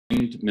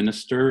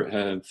minister,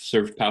 have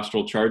served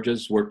pastoral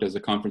charges, worked as a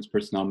conference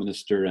personnel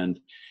minister, and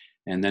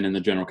then in the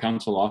general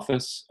council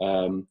office,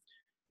 in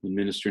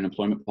ministry and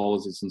employment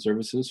policies and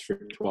services for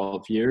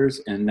 12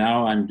 years. And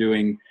now I'm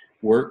doing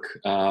work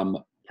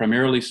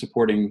primarily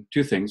supporting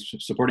two things: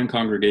 supporting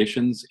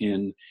congregations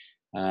in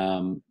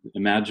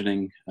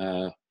imagining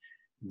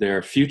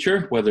their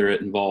future, whether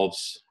it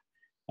involves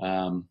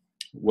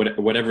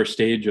whatever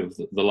stage of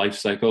the life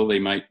cycle they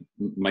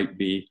might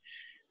be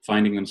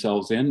finding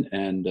themselves in,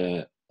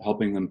 and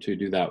helping them to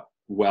do that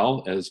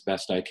well as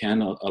best I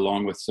can,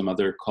 along with some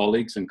other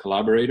colleagues and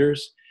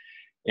collaborators.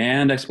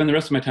 And I spend the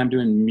rest of my time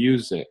doing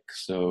music.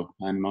 So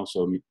I'm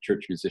also a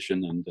church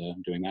musician and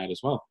doing that as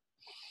well.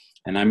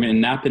 And I'm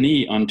in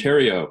Napanee,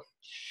 Ontario.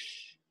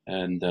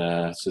 And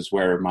this is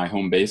where my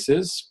home base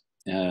is,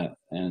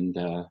 and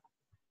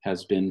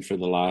has been for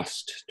the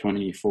last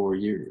 24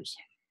 years.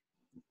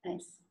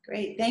 Nice.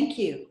 Great. Thank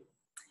you.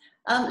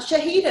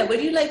 Shahida,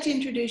 would you like to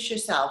introduce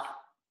yourself?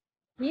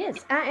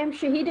 Yes, I am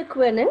Shahida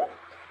Quinnan,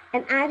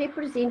 and I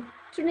represent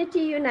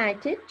Trinity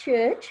United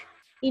Church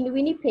in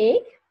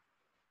Winnipeg.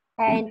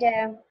 And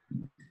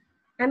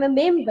I'm a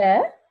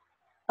member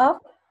of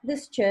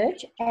this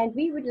church, and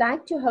we would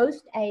like to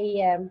host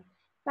a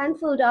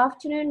fun-filled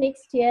afternoon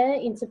next year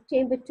in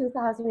September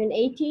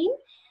 2018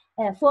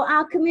 for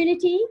our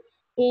community,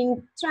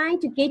 in trying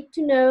to get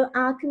to know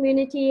our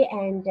community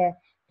and to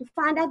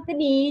find out the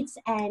needs,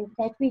 and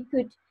that we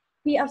could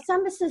be of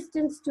some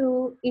assistance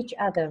to each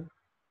other.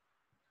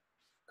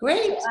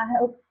 Great. So I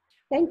hope.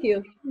 Thank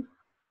you.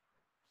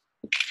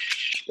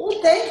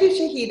 Well, thank you,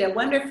 Shahida.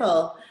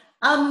 Wonderful.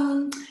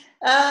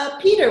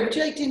 Peter, would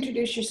you like to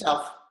introduce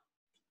yourself?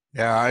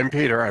 Yeah, I'm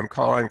Peter. I'm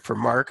calling from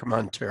Markham,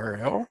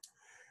 Ontario.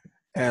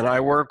 And I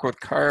work with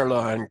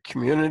Carla on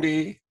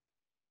Community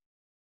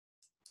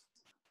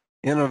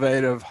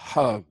Innovative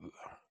Hub.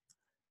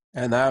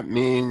 And that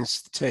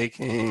means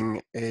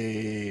taking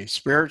a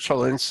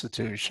spiritual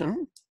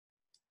institution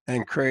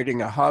and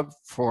creating a hub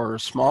for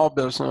small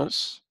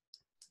business,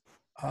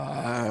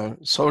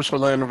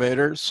 social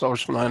innovators,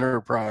 social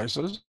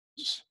enterprises,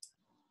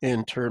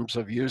 in terms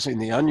of using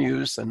the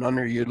unused and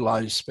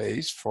underutilized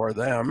space for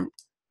them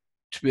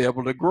to be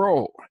able to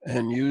grow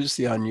and use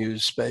the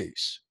unused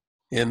space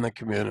in the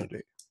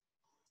community.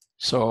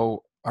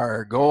 So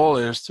our goal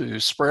is to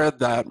spread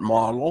that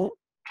model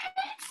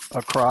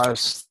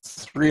across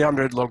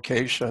 300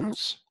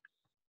 locations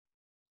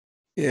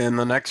in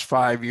the next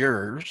 5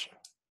 years,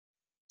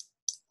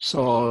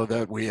 so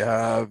that we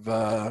have,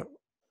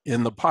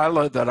 in the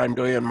pilot that I'm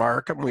doing in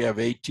Markham, we have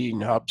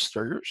 18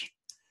 hubsters,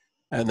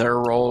 and their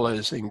role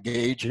is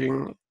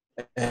engaging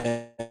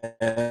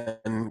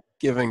and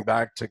giving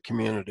back to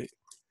community.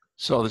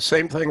 So the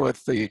same thing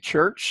with the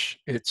church,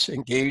 it's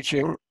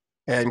engaging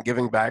and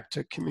giving back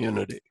to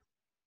community.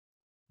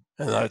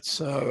 And that's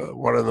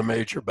one of the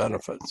major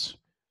benefits.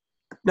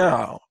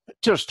 Now, I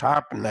just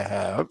happen to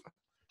have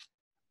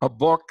a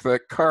book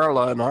that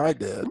Carla and I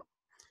did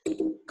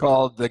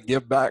called The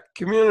Give Back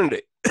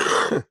Community.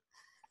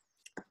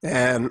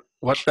 And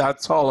what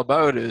that's all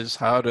about is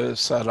how to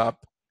set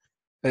up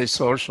a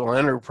social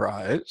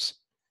enterprise,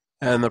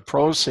 and the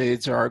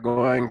proceeds are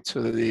going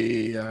to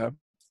the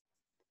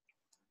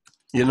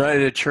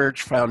United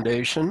Church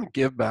Foundation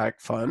Give Back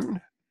Fund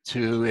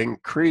to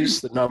increase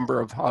the number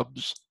of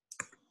hubs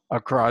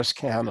across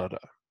Canada.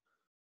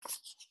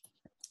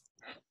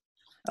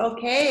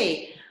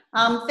 Okay,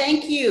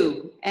 thank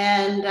you.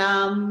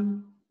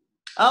 And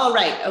all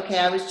right, okay,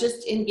 I was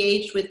just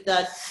engaged with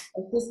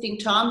assisting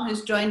Tom,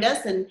 who's joined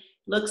us, and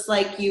looks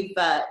like you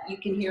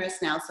can hear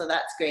us now, so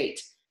that's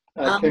great.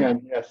 I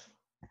can, yes.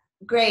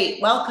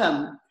 Great,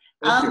 welcome.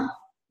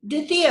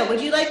 Dithia, would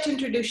you like to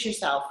introduce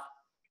yourself?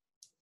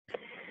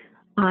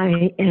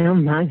 I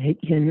am a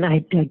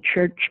United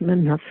Church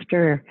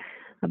minister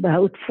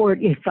about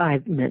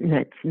 45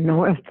 minutes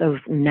north of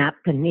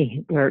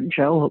Napanee, where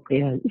Joe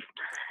is,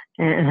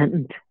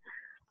 and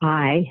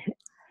I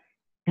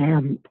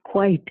am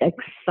quite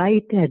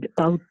excited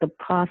about the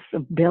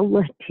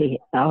possibility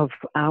of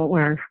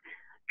our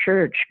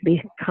church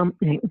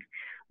becoming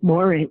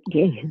more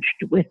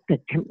engaged with the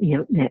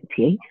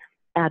community.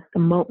 At the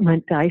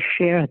moment, I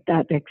share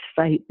that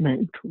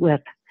excitement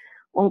with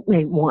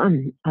only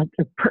one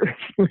other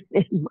person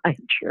in my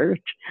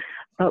church,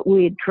 but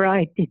we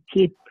try to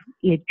keep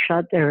each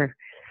other's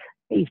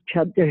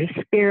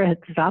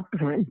spirits up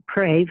and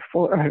pray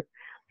for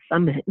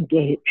some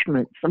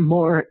engagement, some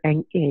more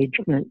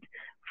engagement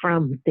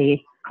from the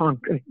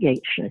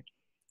congregation.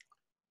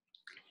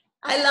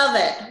 I love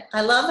it.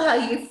 I love how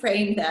you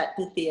framed that,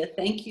 Dithia.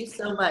 Thank you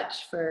so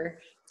much for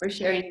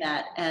sharing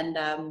that. And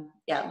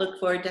yeah, look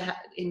forward to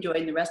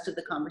enjoying the rest of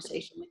the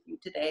conversation with you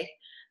today.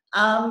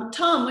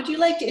 Tom, would you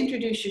like to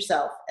introduce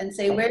yourself and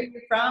say where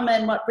you're from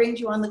and what brings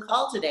you on the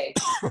call today?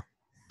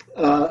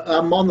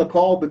 I'm on the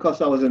call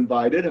because I was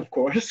invited, of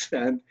course,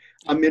 and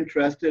I'm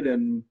interested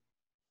in,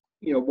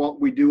 you know, what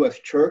we do as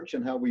church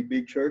and how we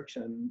be church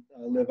and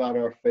live out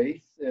our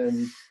faith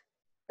in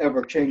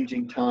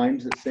ever-changing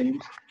times, it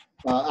seems.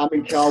 I'm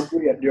in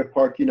Calgary at Deer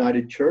Park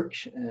United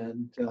Church,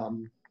 and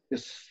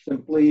just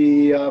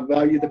simply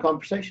value the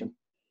conversation.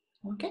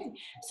 Okay,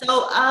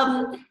 so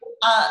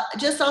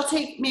just I'll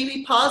take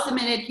maybe pause a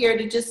minute here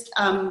to just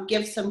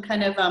give some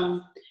kind of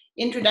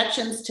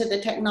introductions to the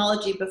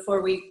technology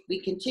before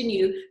we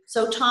continue.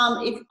 So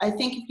Tom, I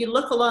think if you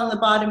look along the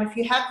bottom, if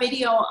you have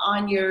video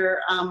on your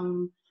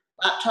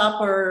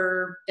laptop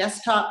or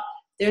desktop,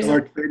 there's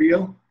Start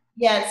video.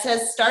 Yeah, it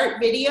says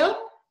start video,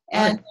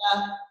 and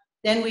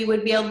then we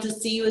would be able to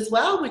see you as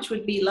well, which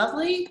would be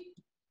lovely.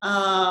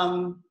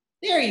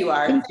 There you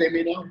are. Can you see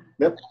me now?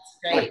 Yep. That's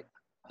great.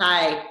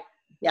 Hi.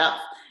 Yeah.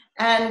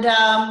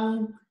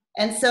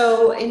 And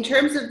so in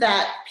terms of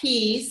that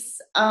piece,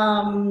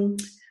 I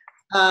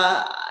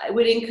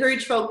would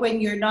encourage folk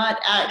when you're not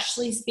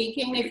actually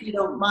speaking, if you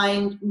don't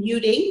mind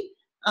muting,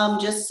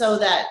 just so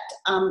that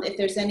if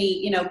there's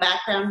any,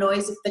 background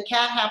noise, if the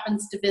cat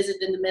happens to visit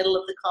in the middle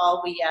of the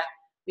call,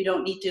 we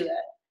don't need to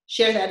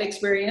share that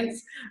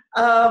experience.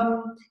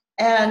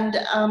 And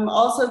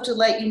also to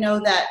let you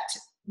know that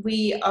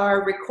we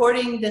are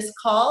recording this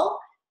call,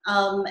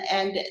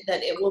 and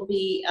that it will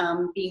be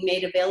being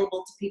made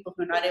available to people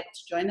who are not able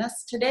to join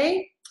us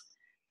today.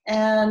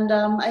 And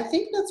I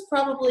think that's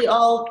probably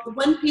all.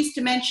 One piece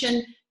to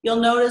mention, you'll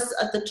notice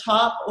at the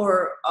top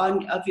or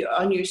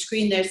on your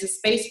screen, there's a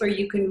space where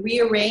you can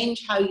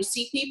rearrange how you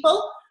see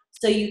people.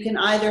 So you can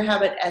either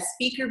have it as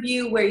speaker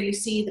view, where you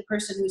see the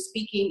person who's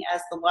speaking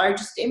as the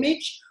largest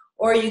image,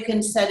 or you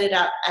can set it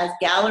up as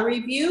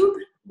gallery view,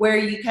 where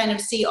you kind of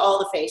see all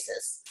the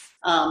faces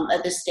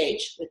at this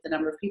stage with the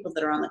number of people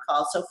that are on the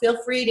call. So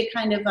feel free to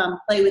kind of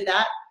play with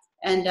that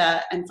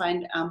and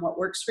find what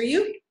works for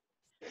you.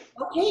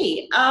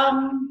 Okay,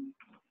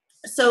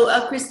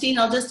 so Christine,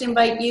 I'll just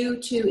invite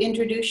you to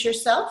introduce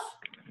yourself.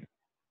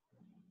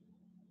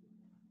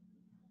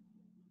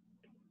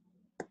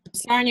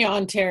 Sarnia,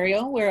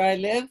 Ontario, where I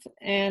live,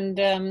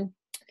 and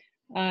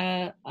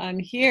I'm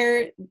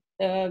here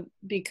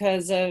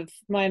because of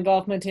my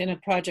involvement in a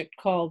project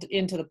called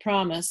Into the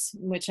Promise,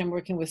 in which I'm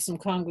working with some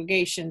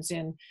congregations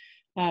in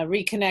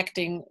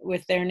reconnecting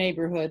with their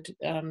neighborhood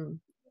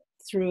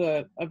through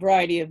a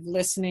variety of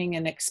listening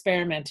and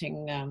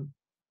experimenting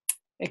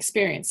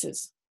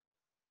experiences.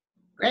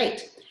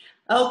 Great.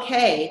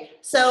 Okay,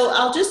 so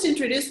I'll just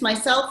introduce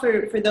myself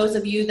for those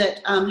of you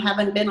that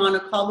haven't been on a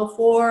call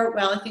before.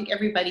 Well, I think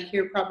everybody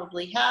here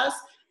probably has,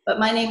 but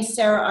my name is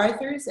Sarah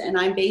Arthurs, and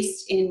I'm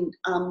based in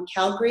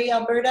Calgary,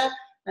 Alberta.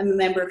 I'm a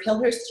member of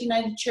Hillhurst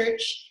United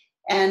Church,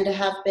 and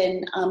have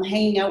been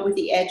hanging out with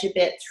the Edge a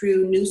bit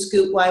through New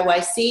Scoop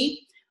YYC,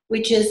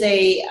 which is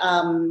a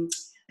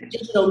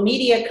digital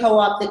media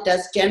co-op that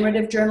does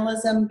generative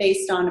journalism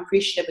based on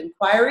appreciative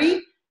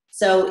inquiry.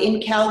 So in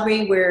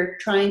Calgary, we're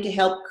trying to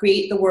help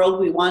create the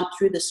world we want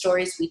through the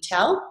stories we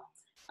tell.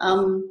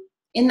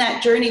 In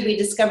that journey, we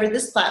discovered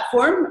this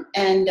platform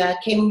and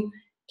came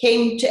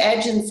to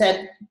Edge and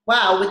said,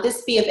 wow, would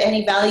this be of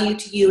any value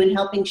to you in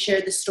helping share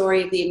the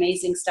story of the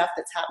amazing stuff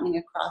that's happening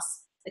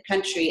across the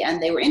country?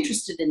 And they were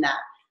interested in that.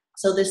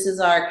 So this is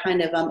our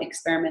kind of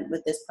experiment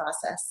with this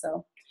process.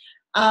 So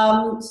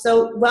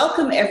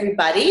welcome,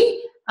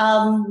 everybody.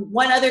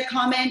 One other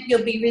comment,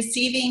 you'll be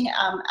receiving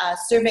a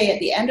survey at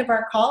the end of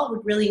our call.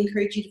 Would really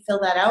encourage you to fill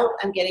that out.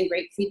 I'm getting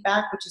great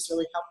feedback, which is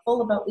really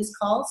helpful about these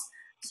calls.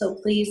 So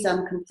please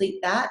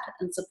complete that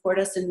and support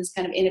us in this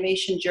kind of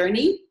innovation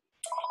journey.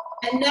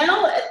 And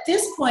now at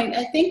this point,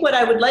 I think what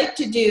I would like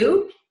to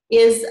do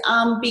is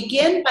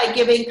begin by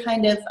giving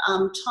kind of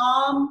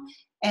Tom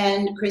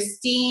and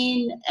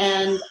Christine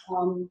and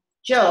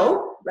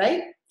Joe,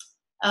 right?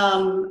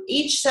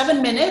 Each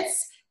 7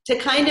 minutes to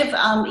kind of,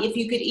 if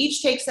you could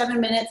each take 7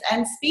 minutes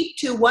and speak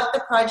to what the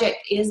project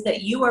is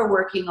that you are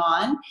working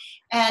on,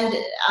 and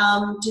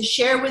to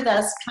share with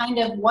us kind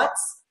of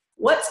what's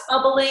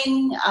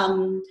bubbling,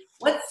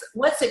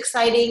 what's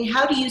exciting,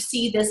 how do you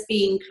see this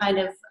being kind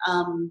of,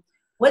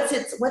 what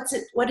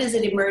is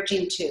it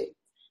emerging to?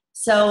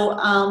 So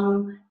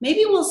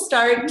maybe we'll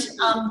start,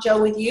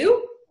 Joe, with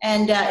you,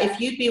 and if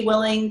you'd be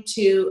willing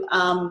to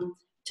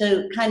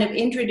kind of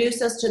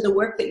introduce us to the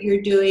work that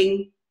you're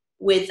doing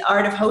with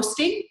Art of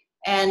Hosting,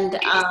 and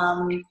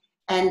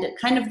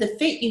kind of the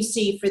fit you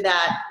see for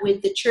that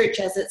with the church,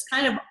 as it's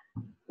kind of,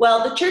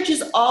 well, the church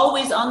is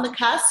always on the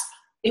cusp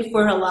if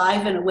we're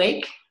alive and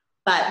awake,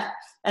 but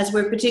as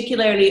we're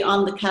particularly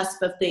on the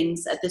cusp of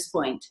things at this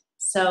point.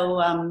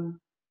 So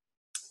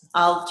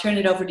I'll turn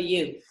it over to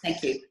you.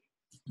 Thank you.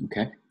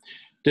 Okay.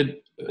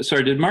 Did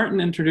Martin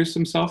introduce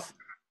himself?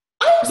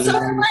 I'm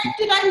sorry,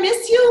 did I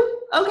miss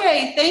you?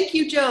 Okay, thank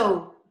you,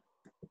 Joe.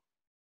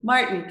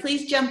 Martin,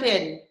 please jump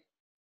in.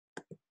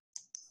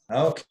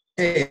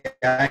 Okay,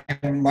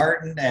 I'm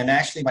Martin, and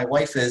actually my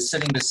wife is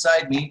sitting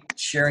beside me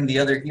sharing the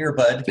other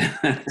earbud.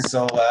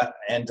 So,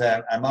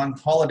 I'm on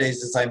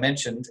holidays, as I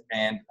mentioned,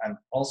 and I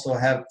also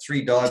have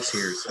 3 dogs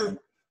here, so I'm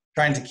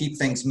trying to keep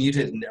things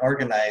muted and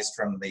organized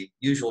from the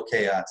usual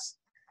chaos.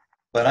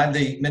 But I'm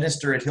the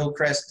minister at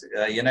Hillcrest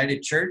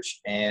United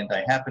Church, and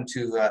I happen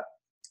to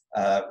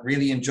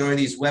really enjoy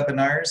these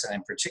webinars, and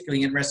I'm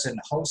particularly interested in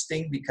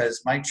hosting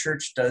because my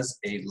church does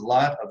a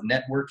lot of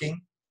networking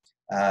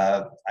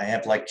I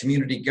have like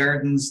community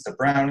gardens, the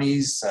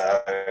brownies,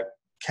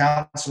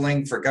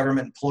 counseling for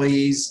government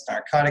employees,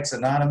 Narcotics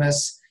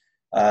Anonymous.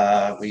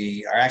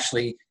 We are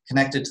actually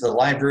connected to the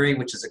library,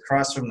 which is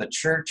across from the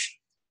church.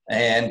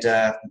 And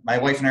my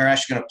wife and I are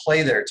actually going to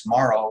play there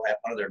tomorrow at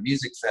one of their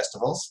music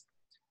festivals.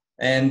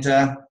 And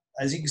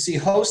as you can see,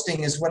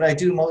 hosting is what I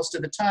do most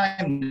of the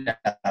time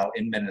now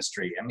in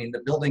ministry. I mean,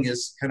 the building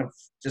is kind of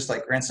just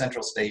like Grand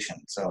Central Station.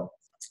 So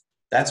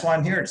that's why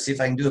I'm here, to see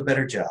if I can do a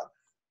better job.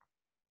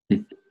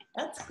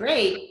 That's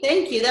great.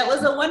 Thank you. That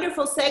was a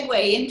wonderful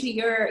segue into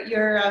your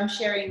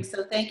sharing.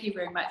 So thank you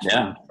very much.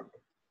 Yeah.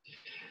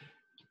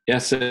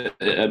 Yes,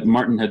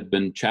 Martin had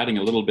been chatting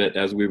a little bit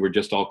as we were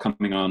just all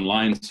coming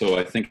online, so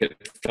I think it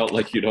felt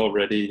like you'd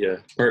already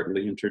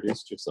partly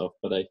introduced yourself,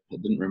 but I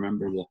didn't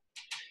remember the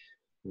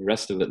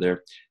rest of it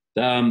there.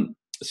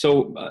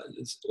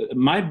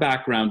 My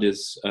background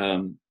is,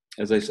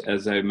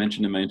 as I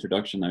mentioned in my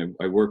introduction,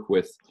 I've worked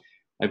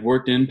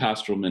in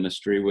pastoral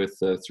ministry with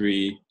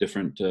 3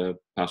 different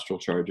pastoral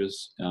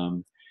charges.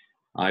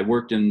 I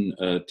worked in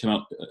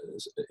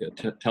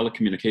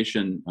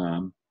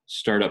telecommunication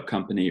startup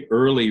company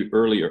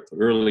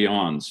early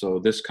on. So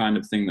this kind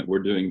of thing that we're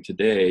doing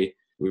today,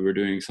 we were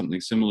doing something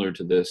similar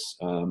to this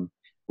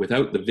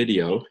without the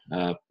video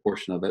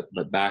portion of it,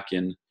 but back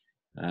in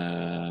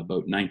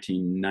about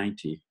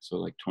 1990, so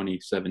like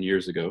 27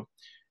 years ago,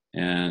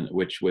 and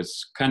which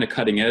was kind of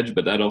cutting edge,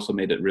 but that also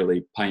made it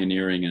really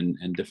pioneering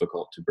and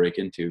difficult to break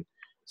into.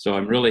 So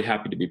I'm really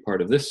happy to be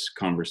part of this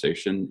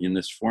conversation in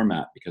this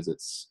format, because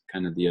it's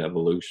kind of the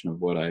evolution of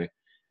what I've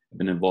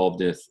been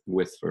involved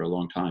with for a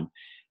long time.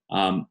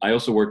 I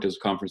also worked as a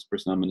conference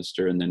personnel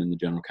minister and then in the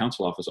general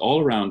counsel office,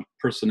 all around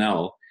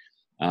personnel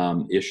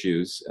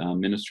issues,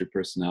 ministry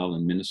personnel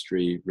and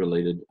ministry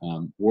related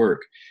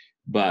work.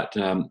 But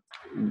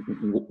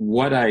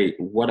what I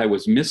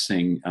was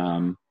missing,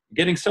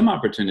 getting some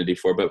opportunity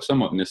for, but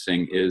somewhat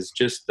missing, is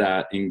just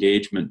that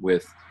engagement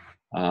with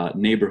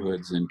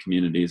neighborhoods and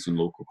communities and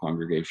local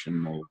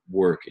congregational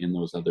work in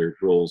those other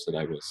roles that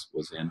I was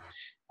in.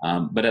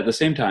 But at the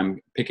same time,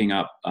 picking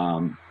up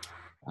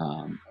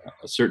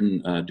a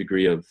certain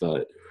degree of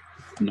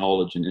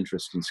knowledge and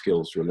interest and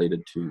skills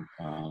related to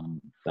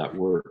that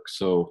work.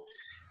 So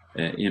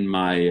in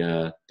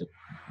my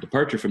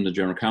departure from the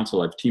General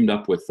Council, I've teamed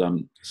up with a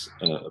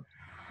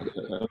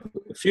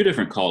few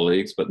different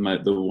colleagues, but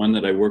the one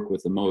that I work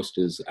with the most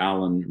is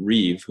Alan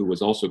Reeve, who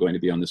was also going to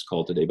be on this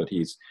call today, but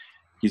he's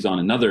on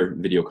another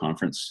video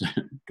conference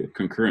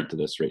concurrent to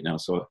this right now.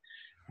 So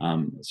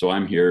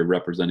I'm here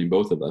representing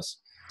both of us.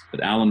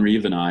 But Alan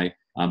Reeve and I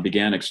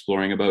began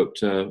exploring about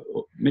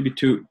maybe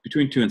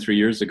between 2 and 3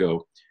 years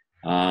ago,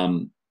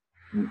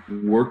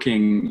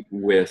 working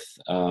with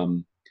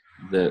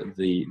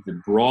the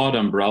broad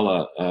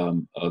umbrella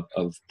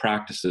of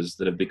practices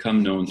that have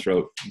become known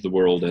throughout the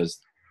world as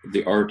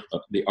the art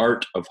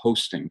of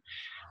hosting.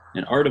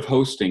 And art of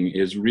hosting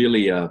is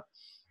really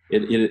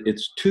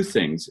it's 2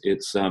 things.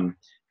 It's an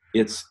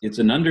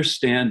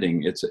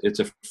understanding. It's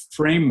a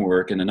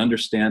framework and an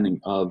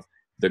understanding of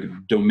the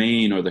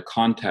domain or the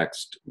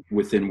context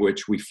within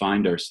which we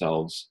find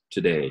ourselves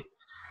today,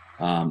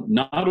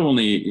 not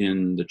only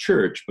in the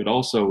church, but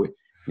also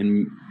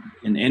in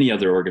any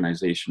other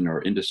organization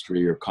or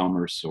industry or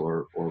commerce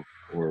or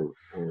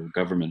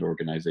government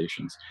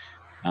organizations.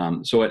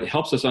 So it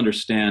helps us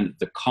understand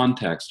the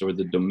context or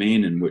the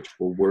domain in which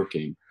we're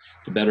working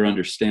to better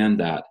understand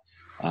that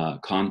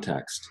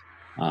context.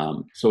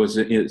 So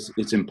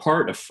it's in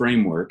part a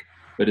framework,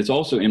 but it's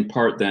also in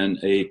part then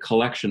a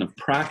collection of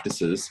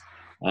practices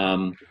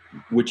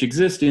which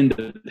exist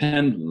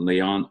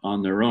independently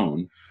on their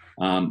own,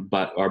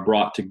 but are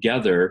brought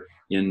together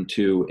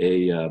into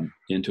a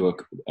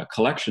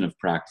collection of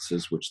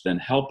practices which then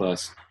help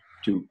us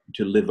to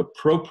live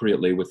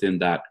appropriately within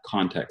that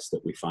context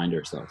that we find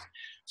ourselves.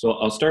 So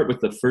I'll start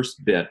with the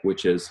first bit,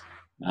 which is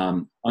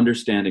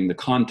understanding the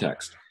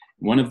context.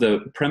 One of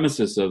the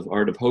premises of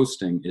art of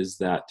hosting is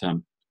that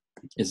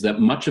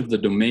much of the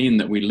domain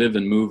that we live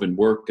and move and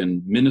work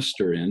and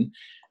minister in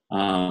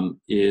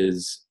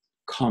is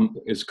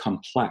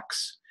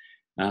complex.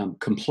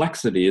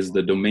 Complexity is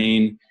the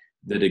domain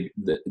that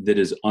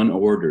is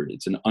unordered.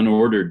 It's an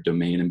unordered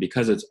domain, and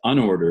because it's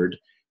unordered,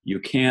 you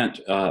can't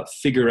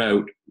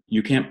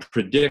you can't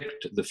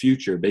predict the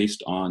future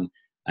based on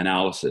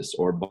analysis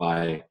or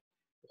by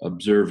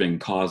observing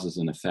causes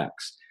and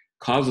effects.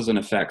 Causes and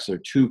effects are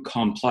too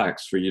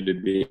complex for you to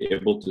be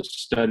able to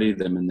study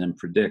them and then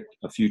predict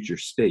a future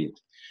state.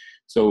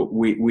 So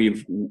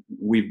we've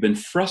been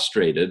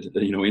frustrated,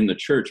 in the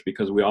church,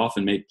 because we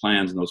often make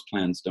plans and those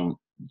plans don't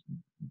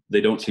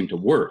seem to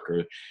work,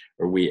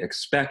 or we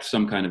expect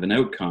some kind of an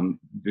outcome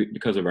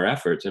because of our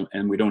efforts,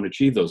 and we don't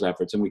achieve those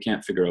efforts, and we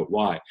can't figure out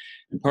why.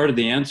 And part of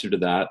the answer to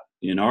that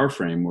in our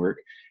framework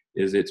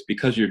is it's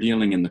because you're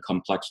dealing in the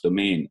complex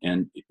domain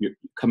and you're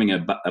coming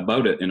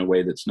about it in a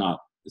way it's not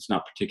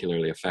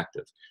particularly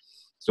effective.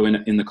 So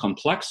in the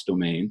complex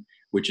domain,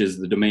 which is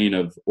the domain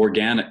of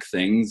organic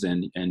things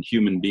and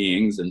human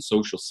beings and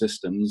social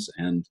systems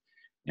and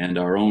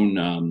our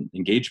own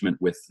engagement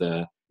with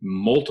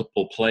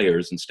multiple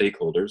players and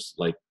stakeholders,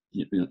 like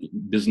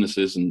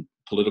businesses and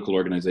political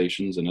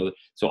organizations and other,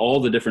 so all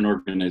the different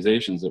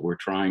organizations that we're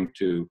trying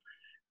to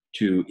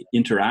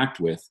interact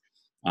with,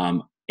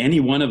 any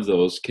one of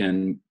those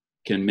can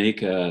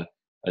make a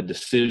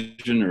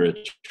decision or a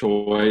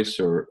choice,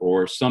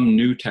 or some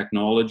new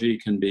technology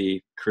can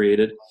be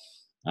created.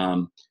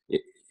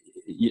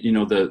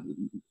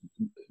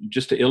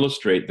 Just to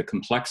illustrate the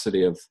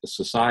complexity of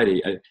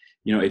society,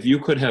 if you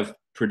could have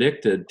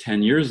predicted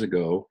 10 years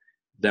ago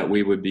that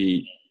we would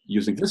be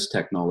using this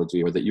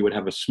technology, or that you would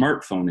have a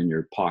smartphone in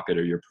your pocket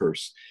or your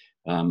purse,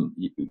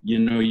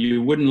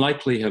 you wouldn't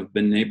likely have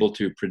been able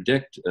to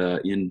predict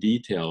in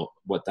detail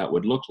what that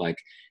would look like.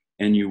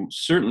 And you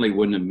certainly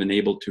wouldn't have been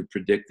able to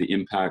predict the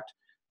impact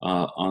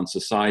on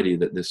society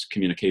that this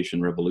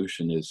communication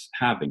revolution is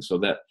having. So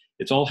that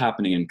it's all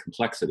happening in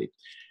complexity.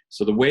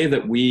 So the way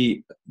that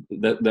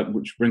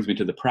which brings me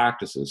to the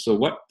practices. So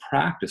what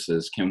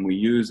practices can we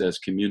use as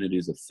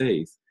communities of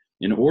faith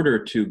in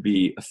order to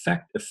be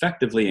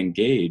effectively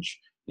engaged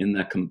in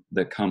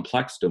the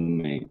complex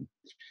domain?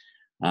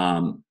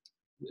 The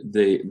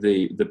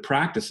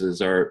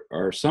practices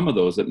are some of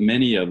those that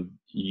many of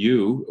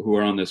you who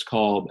are on this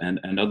call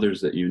and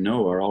others that you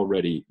know are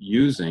already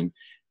using.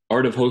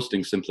 Art of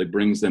Hosting simply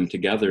brings them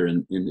together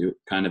into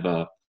kind of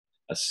a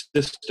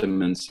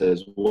system and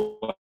says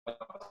what's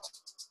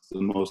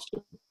the most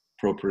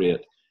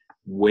appropriate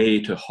way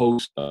to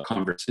host a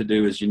conversation. To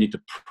do is you need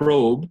to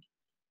probe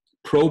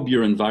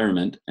your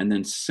environment and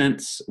then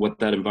sense what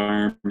that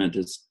environment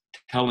is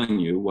telling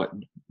you, what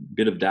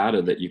bit of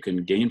data that you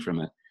can gain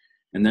from it,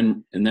 and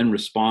then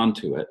respond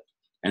to it,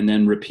 and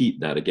then repeat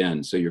that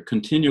again. So you're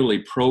continually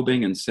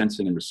probing and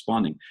sensing and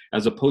responding,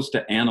 as opposed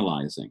to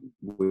analyzing,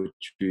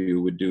 which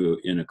you would do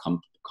in a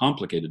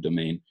complicated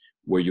domain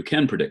where you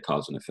can predict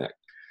cause and effect.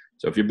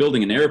 So if you're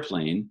building an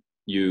airplane,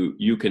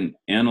 you can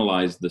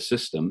analyze the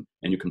system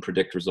and you can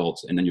predict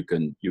results, and then you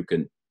can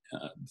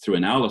through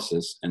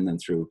analysis and then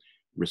through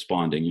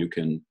responding, you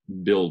can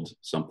build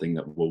something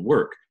that will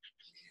work.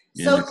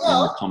 So,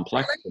 Joe,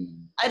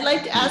 I'd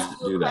like to ask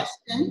you a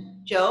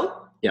question,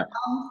 Joe. Yeah.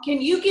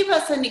 Can you give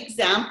us an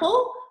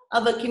example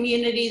of a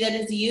community that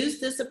has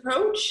used this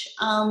approach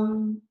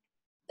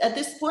at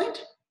this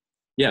point?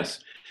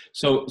 Yes.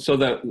 So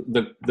the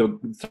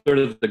sort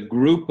of the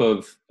group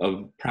of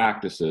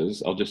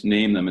practices, I'll just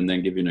name them and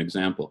then give you an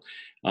example.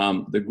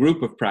 The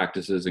group of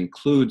practices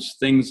includes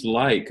things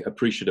like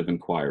appreciative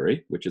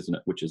inquiry, which is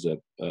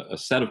a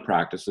set of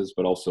practices,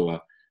 but also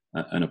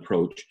an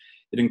approach.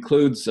 It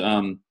includes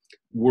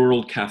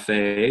World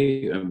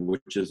Cafe,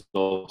 which is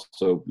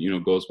also,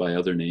 goes by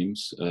other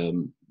names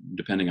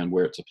depending on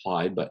where it's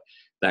applied, but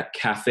that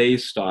cafe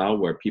style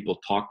where people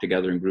talk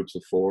together in groups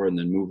of 4 and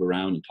then move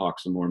around and talk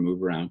some more,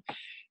 move around,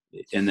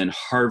 and then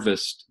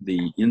harvest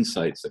the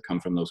insights that come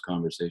from those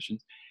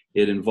conversations.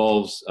 It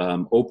involves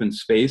open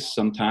space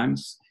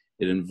sometimes.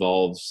 It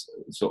involves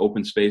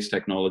open space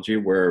technology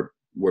where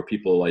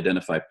people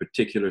identify a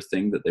particular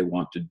thing that they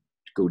want to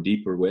go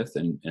deeper with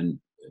and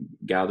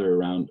gather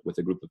around with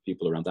a group of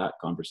people around that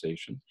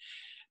conversation.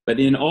 But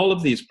in all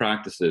of these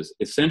practices,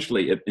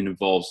 essentially it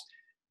involves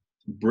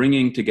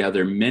bringing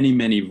together many,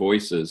 many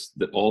voices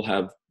that all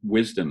have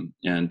wisdom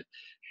and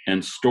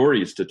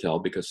stories to tell,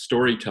 because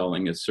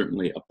storytelling is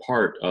certainly a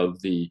part of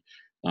the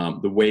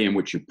way in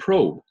which you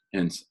probe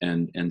and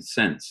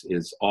sense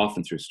is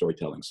often through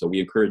storytelling. So we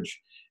encourage,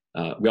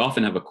 we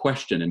often have a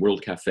question in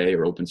World Cafe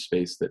or open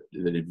space that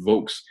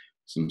evokes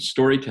some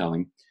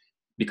storytelling.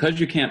 Because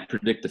you can't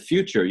predict the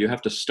future, you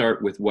have to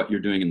start with what you're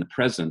doing in the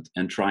present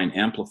and try and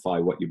amplify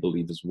what you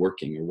believe is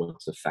working or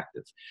what's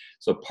effective.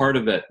 So part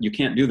of it, you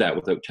can't do that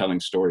without telling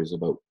stories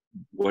about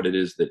what it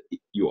is that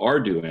you are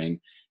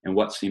doing and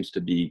what seems to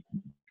be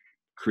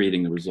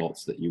creating the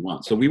results that you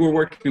want. So we were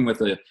working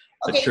with a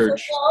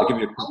church. So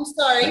I'm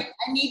sorry,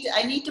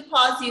 I need to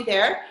pause you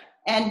there,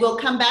 and we'll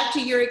come back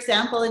to your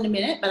example in a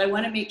minute, but I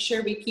want to make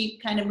sure we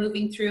keep kind of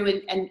moving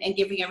through and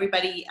giving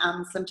everybody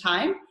some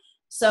time.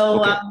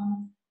 So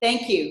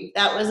thank you.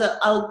 That was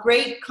a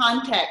great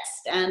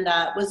context, and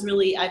I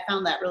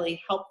found that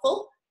really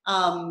helpful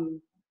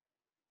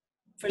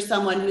for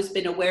someone who's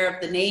been aware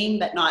of the name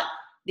but not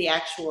the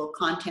actual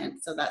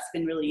content. So that's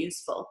been really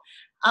useful.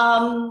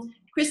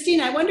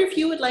 Christine, I wonder if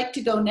you would like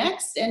to go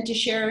next and to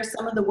share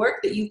some of the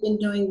work that you've been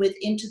doing with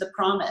Into the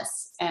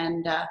Promise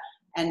and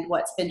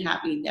what's been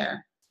happening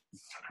there.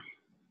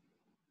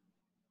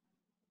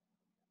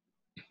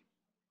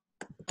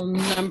 A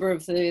number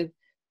of the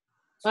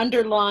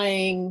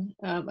underlying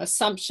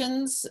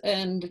assumptions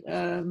and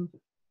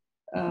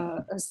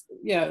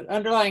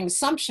underlying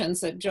assumptions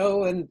that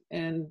Joe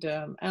and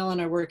Alan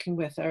are working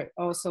with are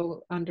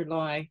also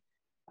underlie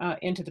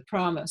Into the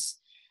Promise.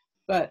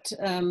 But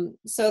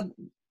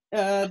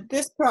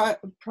this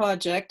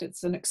project,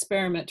 it's an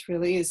experiment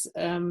really, is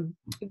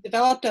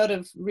developed out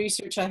of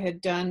research I had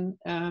done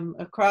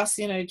across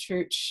the United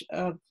Church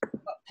of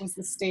what was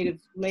the state of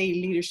lay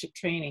leadership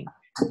training,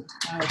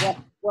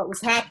 what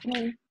was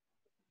happening,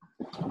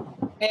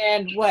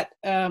 and what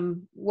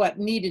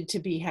needed to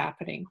be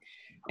happening.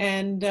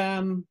 And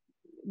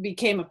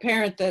became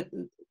apparent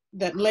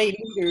that lay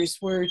leaders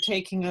were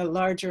taking a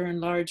larger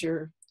and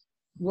larger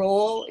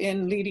role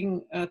in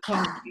leading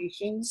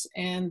congregations,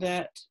 and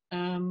that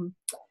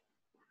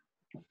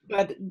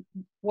but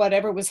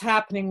whatever was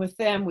happening with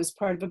them was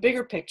part of a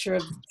bigger picture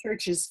of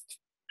churches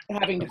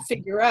having to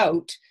figure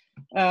out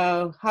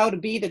how to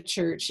be the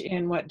church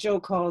in what Joe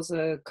calls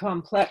a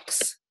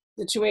complex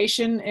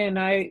situation. And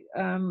I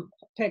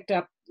picked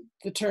up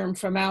the term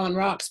from Alan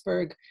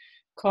Roxburgh,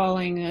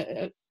 calling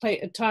a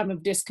time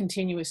of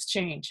discontinuous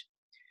change.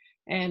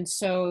 And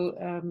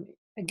so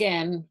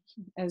again,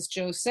 as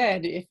Joe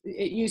said, if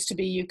it used to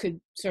be you could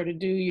sort of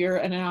do your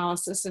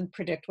analysis and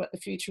predict what the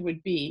future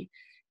would be.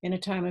 In a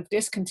time of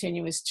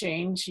discontinuous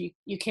change,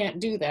 you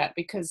can't do that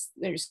because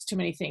there's too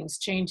many things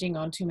changing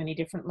on too many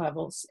different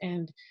levels,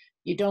 and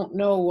you don't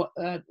know,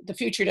 the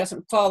future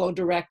doesn't follow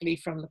directly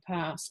from the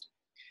past.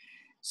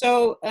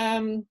 So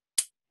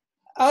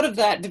out of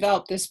that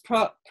developed this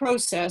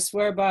process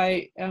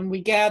whereby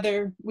we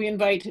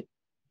invite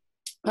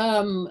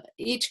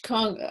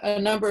a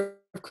number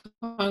of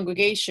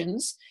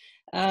congregations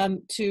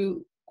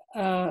to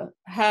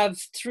have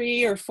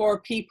 3 or 4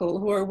 people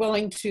who are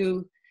willing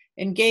to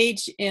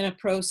engage in a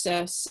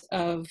process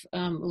of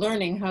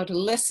learning how to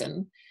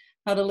listen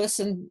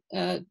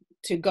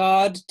to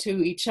God,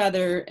 to each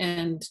other,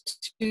 and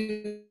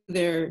to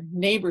their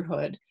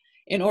neighborhood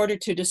in order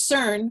to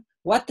discern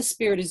what the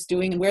Spirit is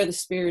doing and where the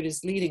Spirit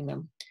is leading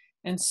them.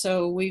 And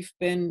so we've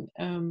been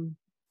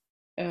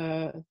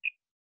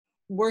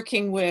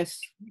working with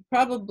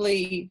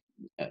probably,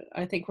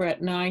 I think we're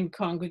at 9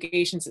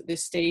 congregations at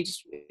this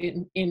stage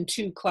in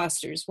 2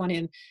 clusters, one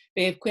in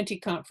Bay of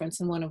Quinte Conference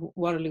and one of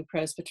Waterloo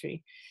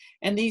Presbytery.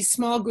 And these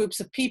small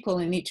groups of people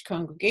in each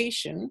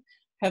congregation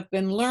have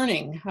been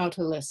learning how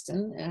to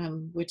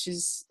listen, which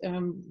is,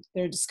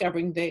 they're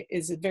discovering that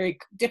is a very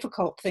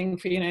difficult thing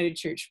for United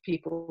Church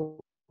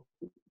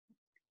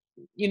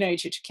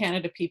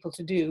Canada people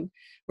to do.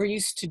 We're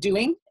used to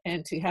doing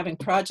and to having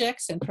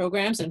projects and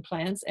programs and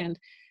plans, and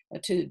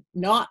to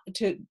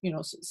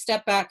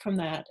step back from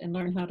that and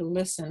learn how to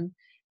listen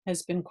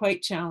has been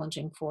quite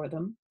challenging for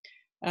them.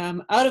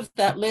 Out of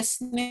that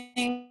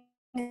listening,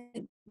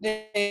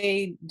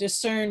 they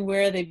discern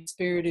where the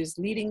Spirit is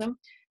leading them,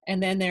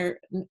 and then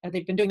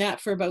they've been doing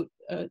that for about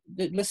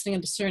the listening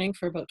and discerning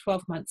for about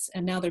 12 months,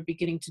 and now they're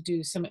beginning to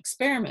do some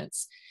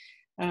experiments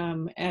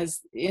as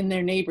in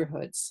their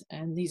neighborhoods.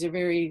 And these are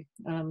very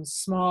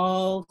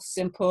small,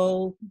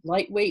 simple,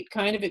 lightweight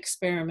kind of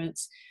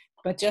experiments,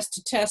 but just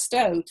to test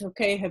out,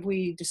 okay, have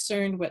we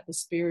discerned what the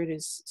Spirit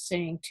is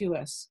saying to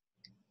us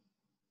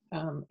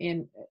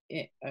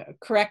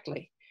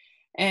correctly?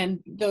 And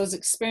those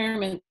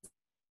experiments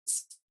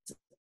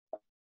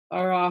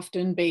are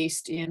often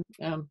based in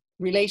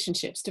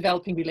relationships,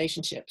 developing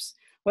relationships.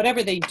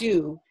 Whatever they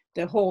do,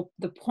 the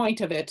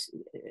point of it,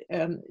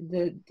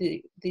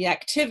 the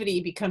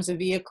activity becomes a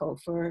vehicle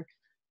for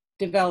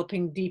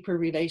developing deeper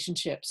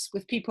relationships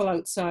with people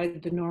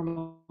outside the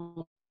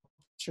normal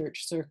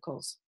church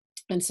circles.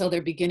 And so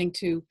they're beginning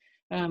to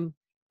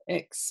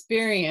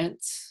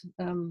experience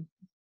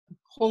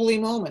holy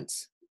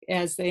moments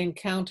as they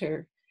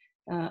encounter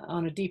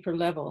on a deeper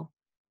level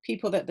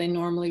people that they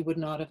normally would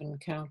not have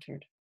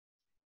encountered.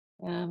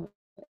 Can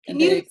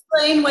you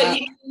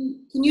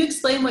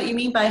explain what you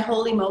mean by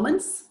holy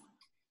moments?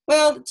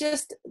 Well,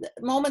 just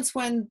moments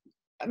when,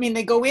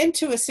 they go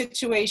into a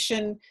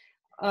situation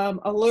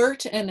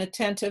alert and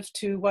attentive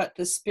to what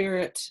the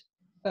Spirit,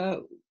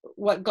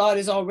 what God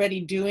is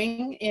already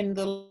doing in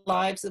the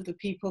lives of the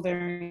people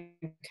they're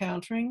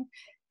encountering.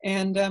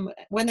 And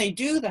when they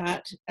do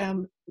that,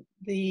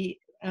 the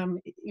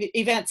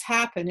events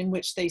happen in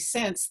which they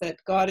sense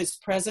that God is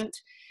present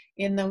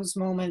in those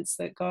moments,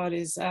 that God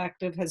is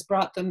active, has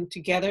brought them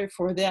together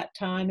for that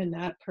time and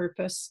that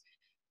purpose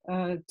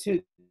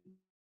to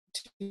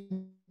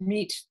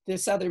meet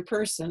this other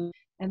person,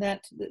 and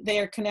that they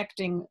are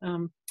connecting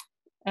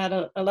at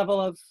a level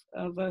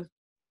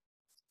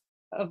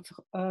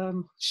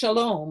of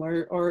shalom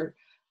or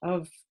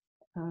of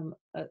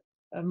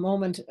a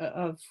moment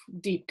of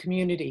deep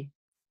community,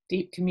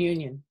 deep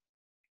communion.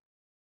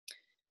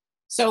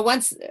 So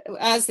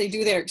as they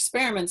do their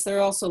experiments,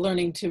 they're also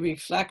learning to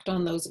reflect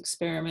on those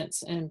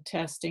experiments and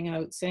testing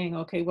out, saying,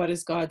 okay, what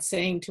is God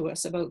saying to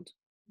us about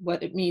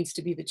what it means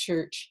to be the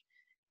church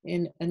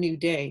in a new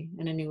day,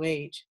 in a new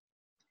age?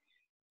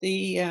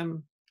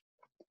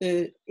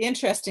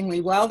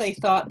 Interestingly, while they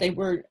thought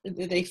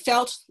they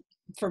felt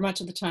for much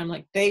of the time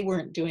like they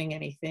weren't doing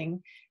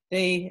anything,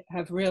 they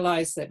have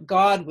realized that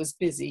God was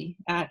busy,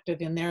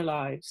 active in their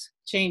lives,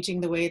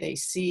 changing the way they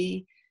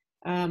see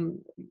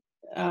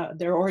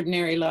their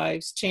ordinary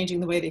lives,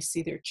 changing the way they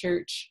see their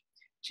church,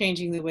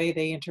 changing the way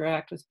they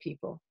interact with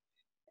people.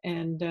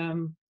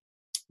 And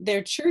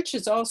their church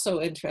is also,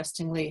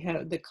 interestingly,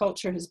 how the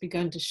culture has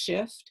begun to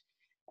shift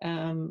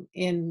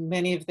in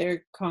many of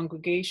their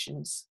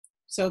congregations.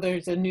 So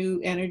there's a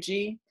new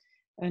energy,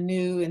 a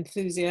new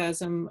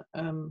enthusiasm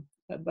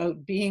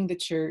about being the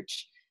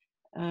church,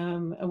 a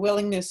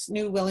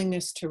new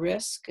willingness to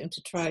risk and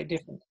to try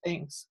different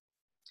things.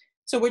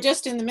 So we're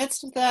just in the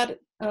midst of that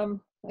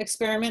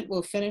experiment.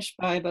 We'll finish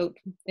by about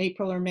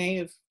April or May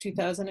of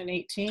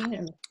 2018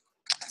 and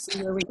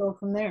see where we go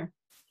from there.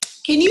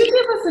 Can you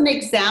give us an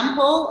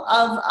example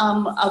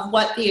of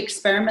what the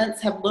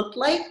experiments have looked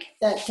like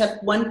that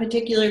one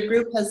particular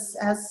group has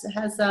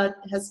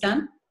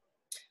done?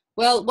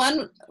 Well,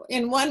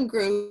 in one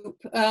group,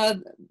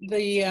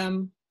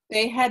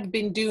 they had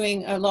been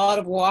doing a lot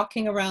of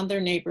walking around their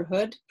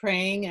neighborhood,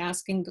 praying,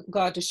 asking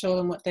God to show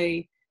them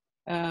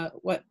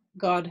what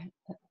God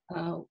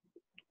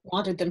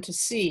wanted them to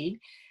see.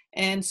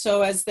 And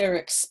so as their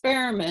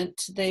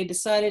experiment, they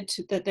decided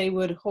that they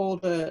would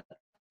hold a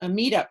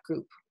meetup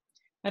group.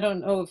 I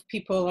don't know if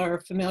people are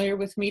familiar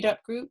with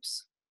meetup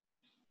groups,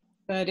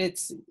 but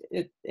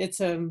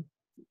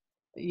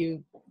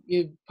you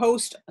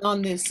post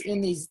on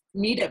in these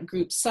meetup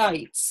group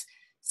sites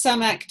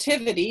some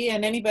activity,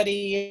 and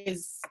anybody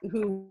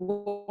who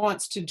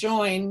wants to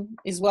join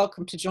is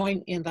welcome to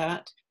join in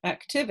that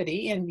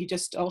activity, and you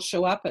just all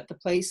show up at the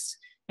place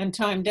and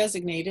time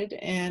designated,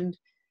 and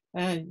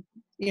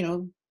you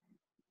know,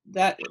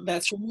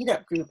 that's your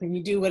meetup group, and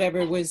you do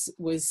whatever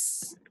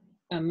was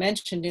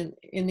mentioned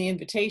in the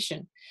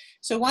invitation.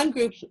 So one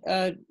group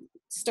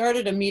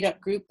started a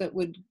meetup group that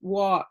would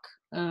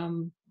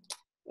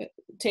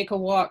take a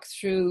walk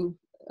through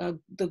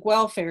the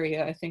Guelph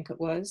area, I think it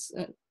was,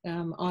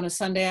 on a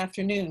Sunday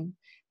afternoon.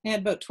 They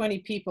had about 20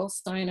 people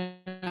sign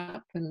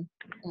up, and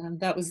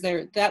that was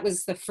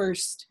the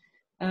first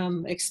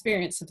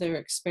experience of their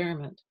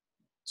experiment.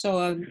 So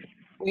I'm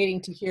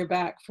waiting to hear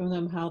back from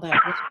them how that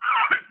was.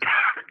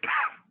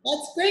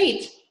 That's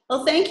great.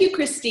 Well, thank you,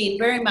 Christine,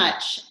 very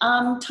much.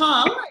 Tom,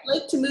 I'd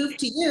like to move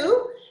to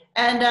you,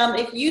 and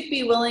if you'd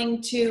be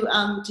willing to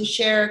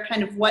share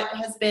kind of what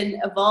has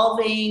been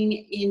evolving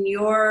in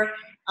your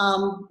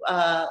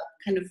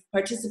kind of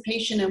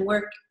participation and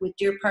work with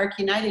Deer Park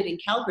United in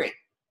Calgary.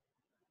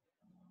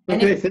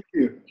 Okay, thank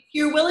you. If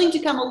you're willing to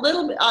come a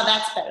little bit, oh,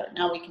 that's better.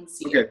 Now we can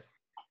see you.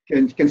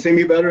 Okay, can see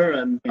me better,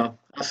 and I'll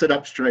sit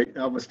up straight.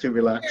 I was too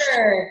relaxed.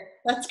 Sure,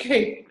 that's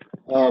great.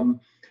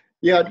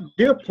 Yeah,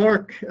 Deer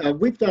Park,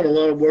 we've done a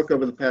lot of work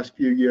over the past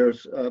few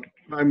years,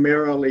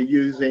 primarily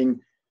using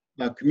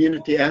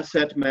community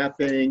asset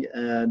mapping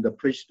and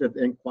appreciative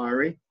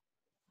inquiry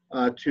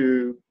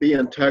to be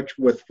in touch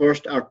with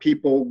first our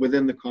people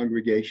within the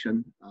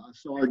congregation.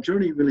 So our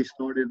journey really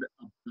started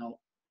about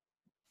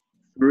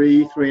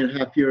three and a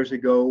half years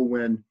ago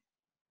when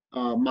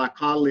my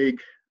colleague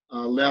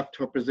left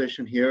her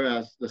position here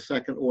as the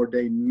second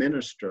ordained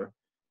minister.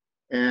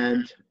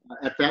 And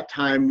at that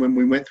time, when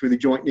we went through the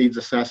joint needs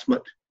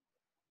assessment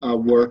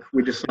work,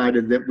 we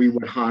decided that we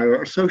would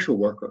hire a social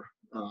worker,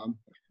 who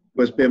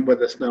has been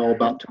with us now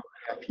about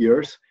 2.5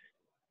 years.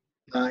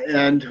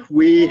 And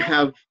we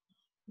have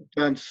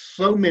done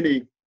so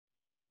many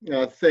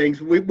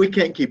things, we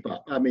can't keep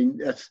up. I mean,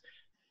 that's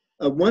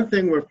one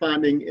thing we're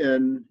finding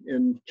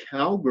in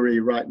Calgary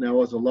right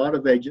now is a lot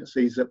of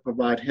agencies that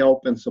provide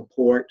help and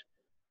support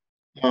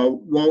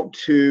want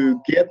to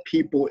get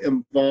people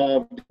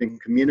involved in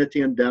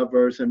community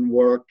endeavors and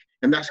work,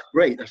 and that's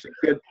great. That's a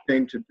good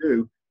thing to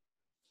do.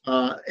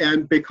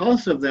 And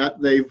because of that,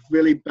 they've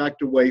really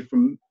backed away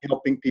from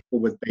helping people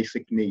with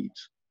basic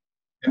needs.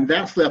 And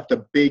that's left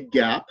a big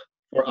gap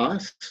for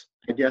us.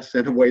 I guess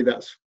in a way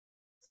that's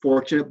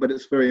fortunate, but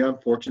it's very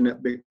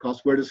unfortunate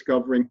because we're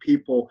discovering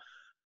people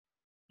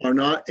are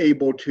not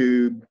able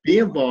to be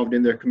involved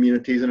in their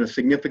communities in a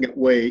significant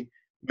way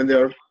when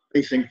they're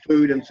facing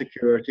food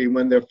insecurity,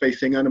 when they're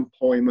facing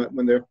unemployment,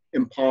 when they're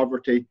in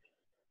poverty.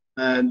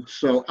 And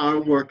so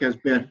our work has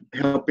been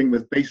helping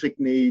with basic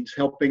needs,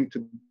 helping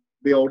to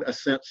build a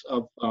sense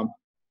of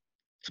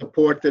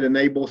support that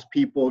enables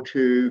people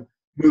to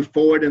move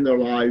forward in their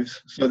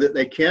lives so that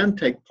they can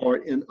take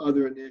part in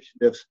other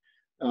initiatives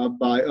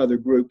by other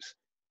groups.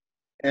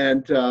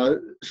 And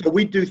so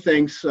we do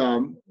things,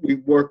 we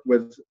work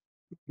with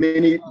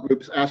many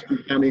groups, Aspen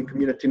County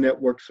Community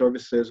Network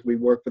Services. We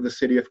work with the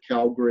City of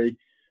Calgary.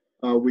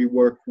 We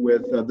work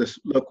with the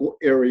local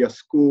area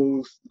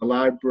schools, the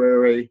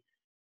library.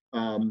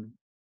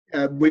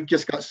 We've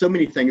just got so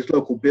many things,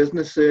 local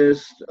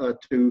businesses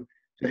to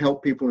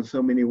help people in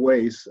so many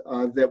ways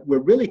that we're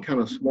really kind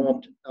of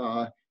swamped.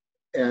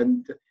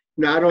 And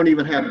now I don't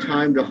even have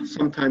time to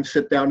sometimes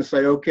sit down and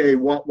say, okay,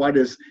 what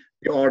is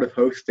the art of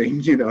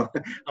hosting? You know,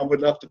 I would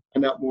love to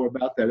find out more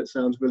about that. It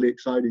sounds really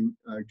exciting,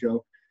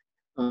 Joe.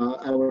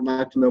 I would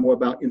like to know more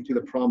about Into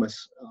the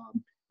Promise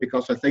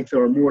because I think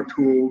there are more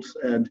tools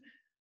and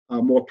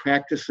more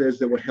practices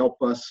that would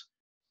help us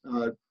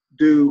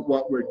do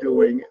what we're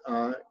doing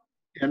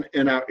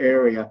in our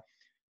area.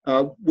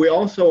 We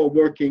also are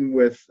working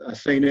with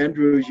St.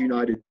 Andrew's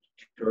United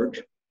Church,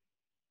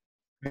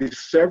 who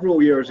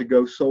several years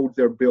ago sold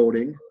their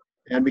building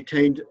and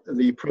retained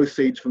the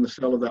proceeds from the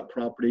sale of that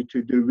property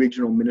to do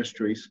regional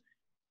ministries.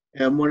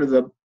 And one of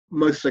the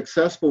most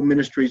successful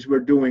ministries we're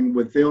doing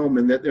with them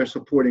and that they're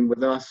supporting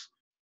with us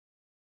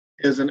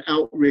is an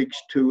outreach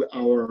to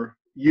our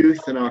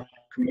youth and our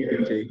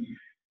community.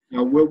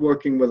 Now, we're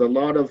working with a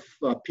lot of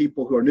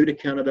people who are new to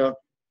Canada,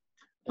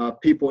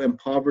 people in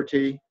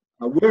poverty.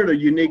 We're in a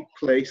unique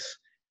place,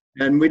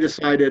 and we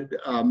decided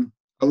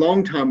a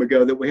long time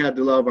ago that we had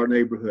to love our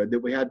neighborhood, that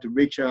we had to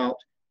reach out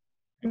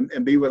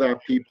and be with our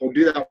people,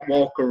 do that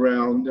walk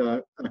around,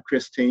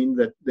 Christine,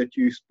 that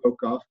you spoke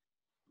of.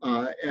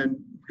 And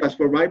because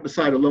we're right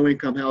beside a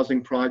low-income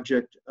housing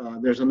project,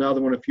 there's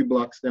another one a few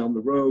blocks down the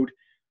road,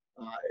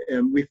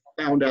 and we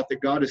found out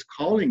that God is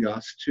calling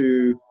us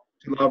to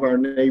love our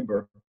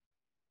neighbor.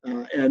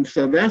 And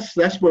so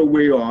that's where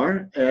we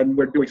are, and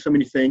we're doing so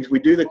many things. We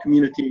do the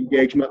community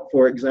engagement.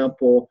 For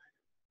example,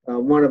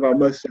 one of our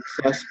most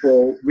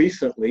successful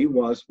recently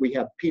was we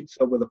have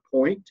Pizza with a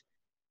Point,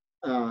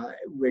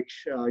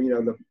 which,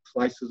 the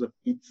slices of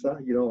pizza,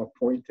 are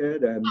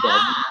pointed, and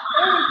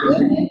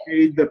we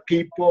feed the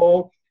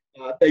people.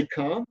 They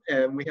come,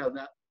 and we have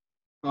that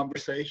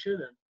conversation.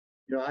 And,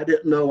 I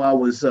didn't know I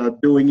was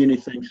doing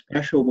anything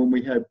special when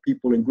we had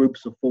people in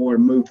groups of 4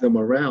 and move them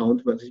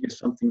around, but it's just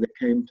something that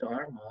came to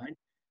our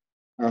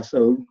mind.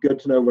 So good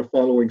to know we're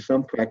following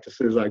some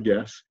practices, I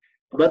guess.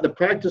 But the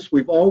practice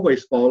we've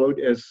always followed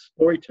is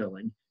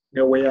storytelling.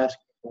 We ask,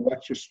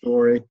 what's your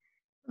story?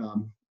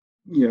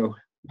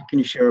 What can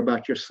you share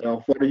about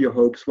yourself? What are your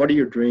hopes? What are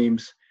your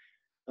dreams?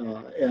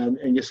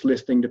 And just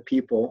listening to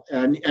people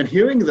and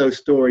hearing those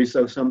stories.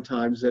 Though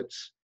sometimes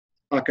it's,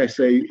 like I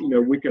say,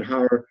 we could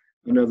hire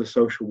another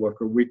social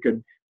worker. We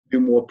could do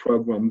more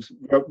programs.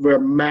 We're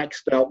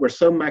maxed out. We're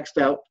so maxed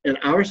out in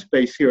our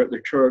space here at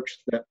the church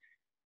that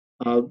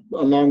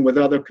along with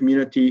other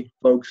community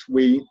folks,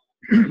 we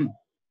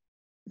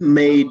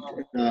made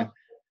a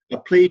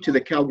plea to the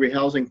Calgary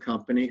Housing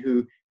Company,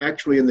 who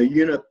actually in the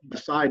unit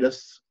beside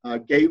us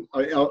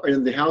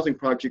in the housing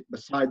project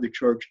beside the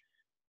church,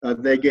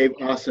 they gave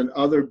us and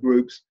other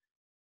groups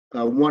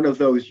one of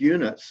those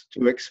units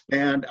to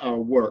expand our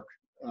work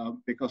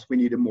because we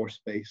needed more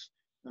space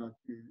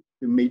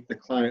to meet the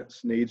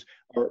client's needs.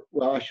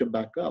 I should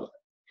back up.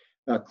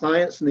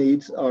 Clients'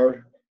 needs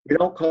are, we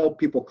don't call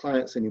people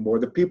clients anymore.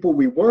 The people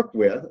we work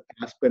with,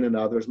 Aspen and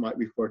others might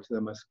refer to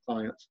them as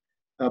clients,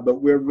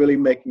 but we're really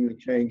making the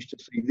change to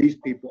see these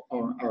people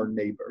are our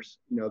neighbors.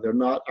 They're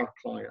not our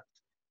clients.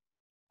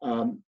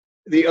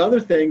 The other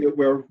thing that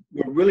we're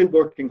really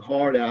working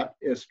hard at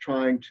is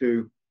trying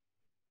to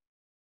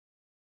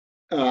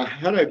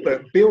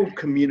build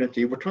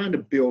community. We're trying to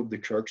build the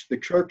church. The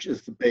church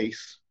is the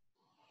base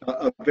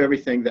of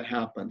everything that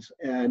happens.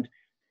 And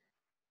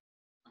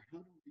how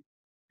do we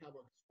have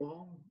a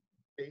strong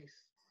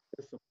base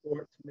that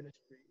supports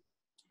ministry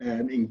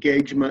and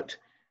engagement?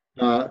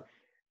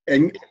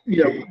 And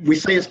we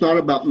say it's not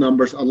about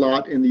numbers a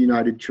lot in the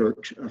United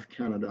Church of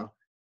Canada,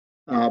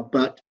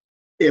 but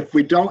if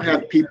we don't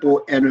have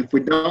people and if we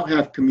don't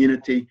have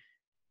community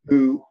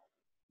who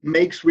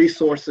makes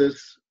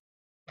resources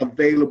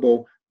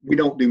available, we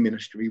don't do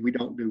ministry, we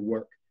don't do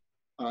work.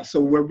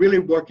 So we're really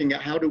working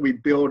at how do we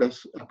build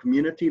a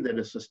community that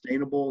is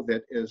sustainable,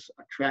 that is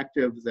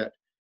attractive, that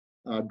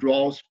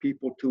draws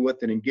people to it,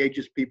 that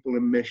engages people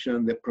in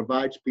mission, that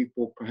provides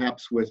people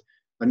perhaps with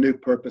a new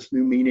purpose,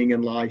 new meaning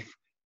in life.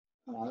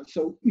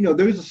 So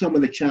those are some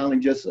of the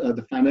challenges.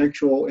 The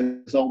financial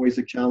is always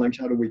a challenge.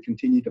 How do we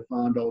continue to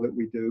fund all that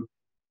we do?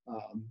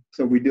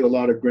 So we do a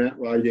lot of grant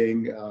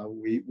writing.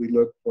 We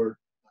look for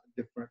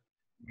different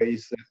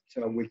ways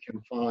that we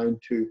can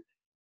find to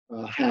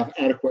have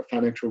adequate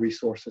financial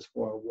resources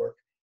for our work.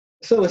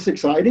 So it's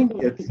exciting.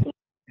 It's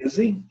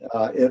busy.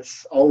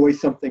 It's always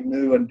something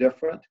new and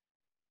different.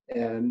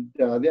 And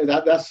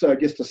that's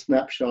just a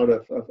snapshot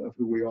of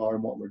who we are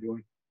and what we're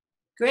doing.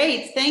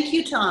 Great. Thank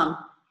you, Tom.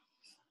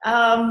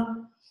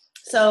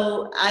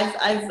 So I've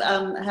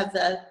have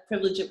the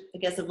privilege of, I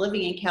guess, of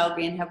living in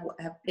Calgary and have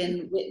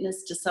been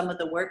witness to some of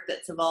the work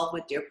that's evolved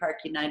with Deer Park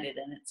United,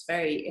 and it's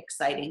very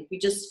exciting. We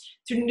just,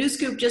 through News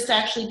Group, just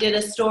actually did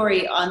a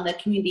story on the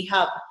community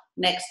hub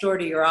next door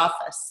to your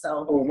office.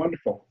 So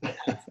wonderful.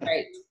 That's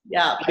great.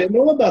 Yeah. I didn't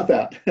know about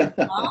that.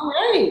 All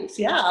right.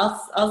 Yeah,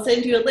 I'll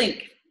send you a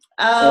link.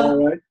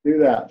 All right, do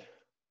that.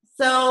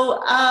 So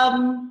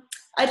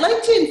I'd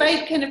like to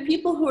invite kind of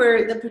people who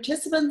are the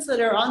participants that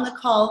are on the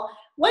call.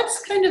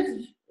 What's kind of,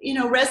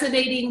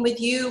 resonating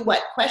with you?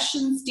 What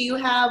questions do you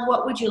have?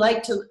 What would you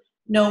like to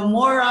know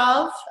more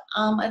of?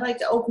 I'd like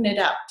to open it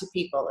up to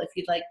people if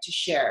you'd like to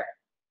share.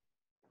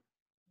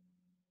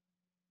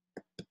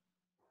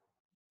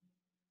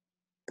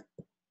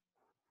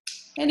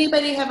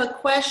 Anybody have a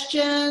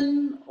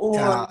question?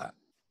 Or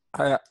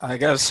I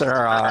guess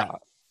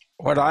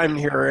what I'm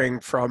hearing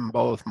from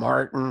both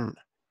Martin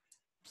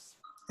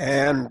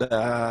and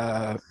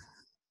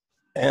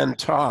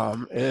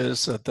Tom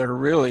is that they're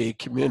really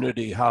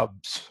community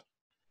hubs.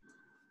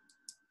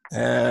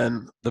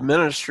 And the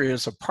ministry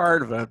is a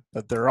part of it,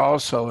 but they're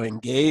also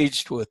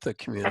engaged with the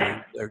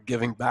community. They're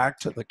giving back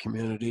to the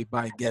community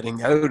by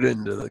getting out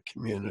into the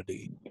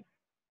community.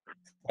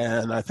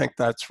 And I think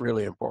that's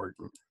really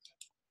important.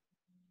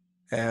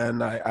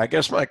 And I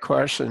guess my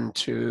question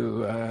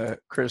to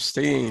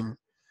Christine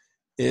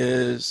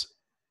is,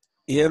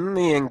 in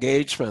the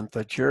engagement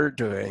that you're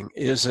doing,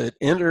 is it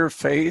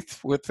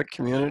interfaith with the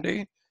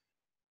community?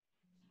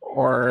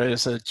 or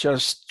is it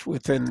just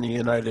within the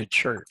United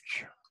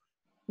Church?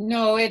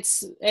 No,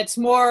 it's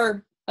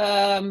more.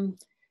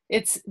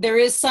 There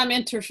is some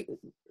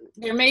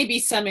there may be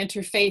some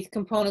interfaith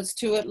components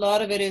to it. A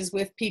lot of it is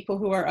with people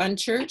who are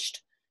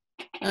unchurched.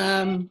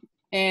 There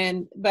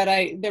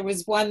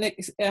was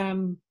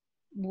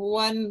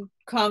one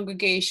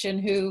congregation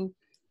who,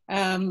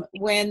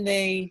 when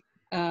the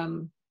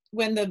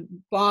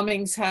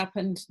bombings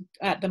happened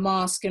at the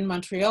mosque in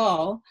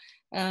Montreal,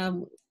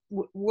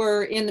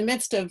 were in the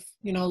midst of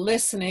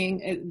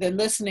listening, the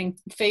listening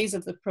phase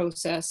of the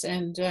process,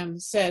 and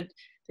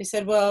they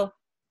said, well,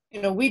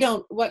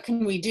 what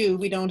can we do?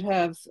 We don't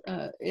have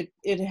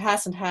it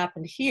hasn't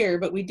happened here,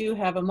 but we do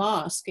have a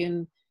mosque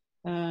in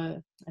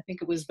I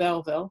think it was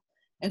Belleville.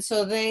 And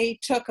so they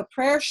took a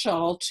prayer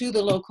shawl to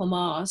the local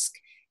mosque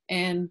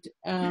and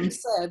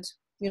said,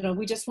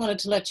 we just wanted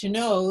to let you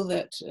know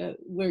that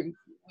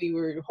we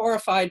were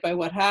horrified by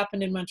what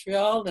happened in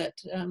Montreal,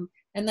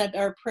 and that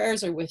our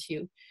prayers are with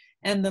you.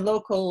 And the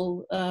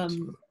local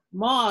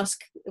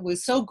mosque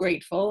was so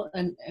grateful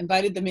and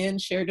invited them in,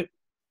 shared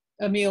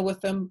a meal with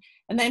them,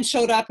 and then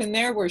showed up in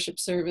their worship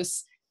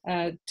service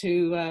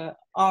to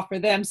offer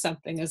them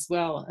something as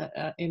well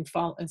in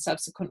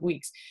subsequent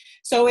weeks.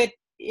 So it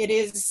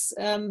is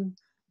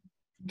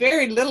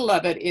very little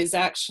of it is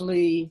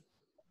actually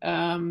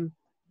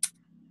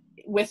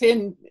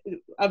within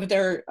of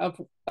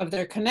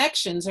their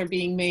connections are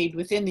being made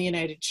within the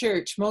United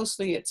Church.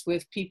 Mostly it's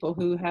with people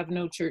who have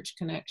no church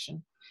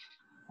connection.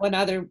 One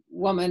other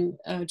woman,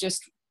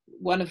 just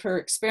one of her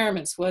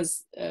experiments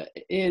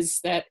is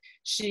that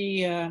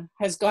she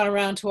has gone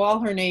around to all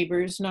her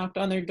neighbors, knocked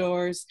on their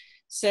doors,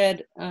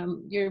 said,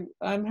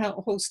 I'm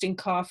hosting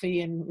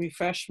coffee and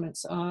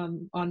refreshments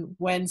on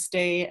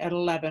Wednesday at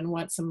 11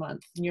 once a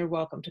month, and you're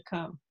welcome to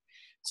come.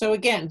 So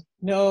again,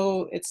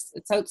 no, it's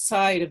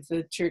outside of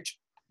the church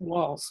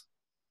walls.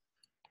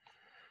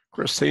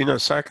 Christina,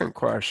 second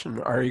question.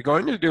 Are you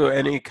going to do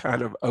any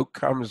kind of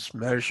outcomes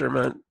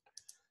measurement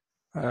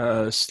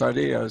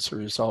study as a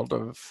result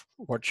of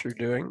what you're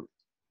doing?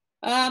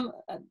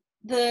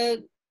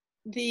 The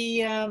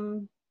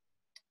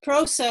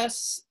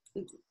process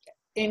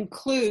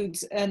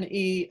includes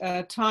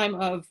a time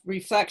of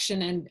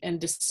reflection and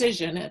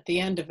decision at the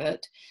end of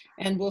it,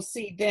 and we'll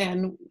see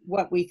then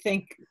what we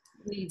think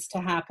needs to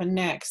happen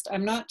next.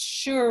 I'm not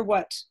sure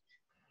what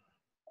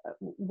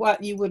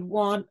you would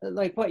want,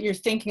 like what you're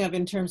thinking of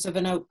in terms of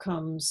an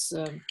outcomes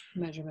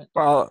measurement.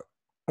 Well,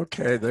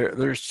 okay,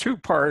 there's two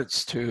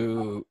parts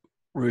to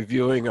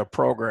reviewing a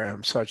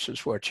program such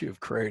as what you've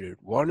created.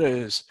 One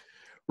is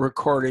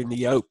recording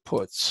the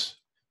outputs,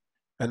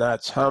 and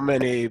that's how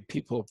many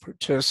people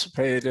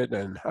participated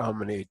and how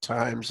many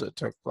times it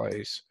took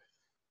place.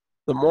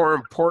 The more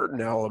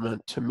important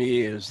element to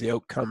me is the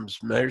outcomes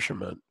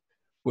measurement,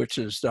 which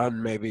is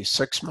done maybe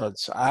 6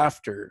 months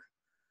after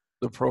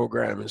the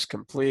program is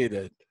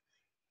completed,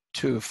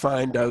 to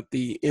find out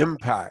the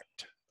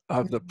impact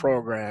of the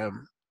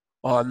program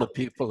on the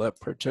people that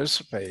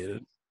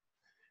participated,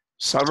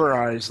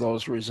 summarize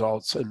those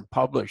results, and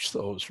publish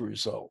those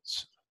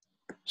results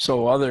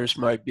so others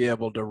might be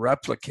able to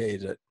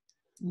replicate it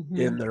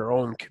in their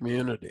own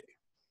community.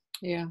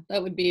 Yeah,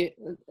 that would be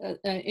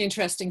an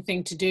interesting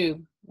thing to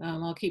do.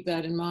 I'll keep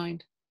that in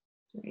mind.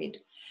 Great.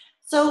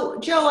 So,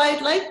 Joe,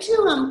 I'd like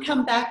to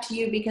come back to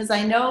you because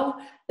I know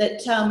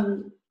that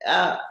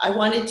I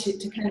wanted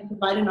to kind of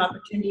provide an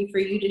opportunity for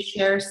you to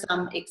share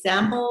some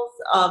examples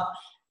of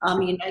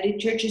United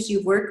Churches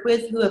you've worked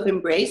with who have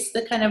embraced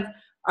the kind of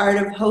art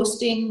of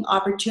hosting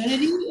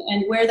opportunity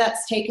and where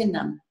that's taken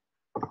them.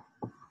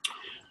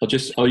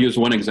 I'll use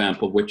one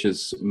example, which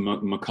is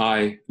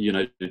Mackay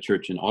United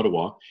Church in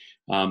Ottawa.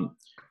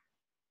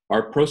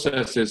 Our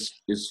process is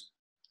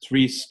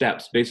 3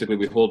 steps. Basically,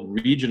 we hold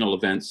regional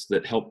events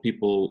that help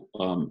people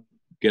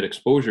get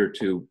exposure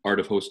to art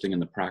of hosting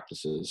and the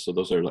practices. So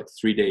those are like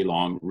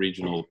 3-day-long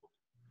regional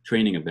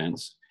training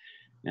events.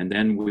 And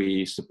then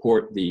we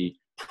support the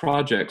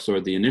projects or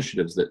the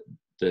initiatives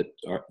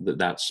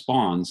that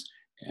spawns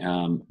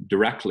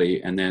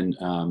directly, and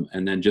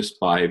then just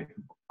by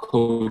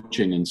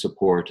coaching and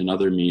support and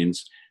other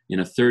means. In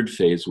a 3rd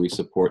phase, we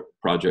support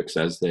projects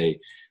as they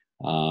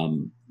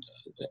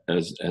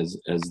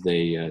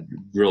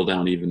drill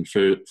down even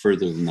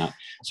further than that.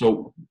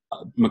 So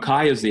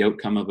Mackay is the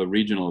outcome of a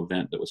regional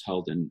event that was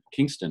held in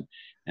Kingston,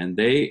 and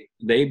they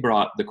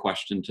brought the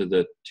question to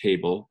the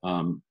table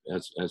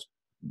as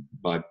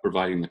by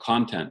providing the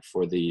content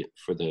for the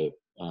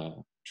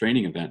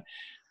training event.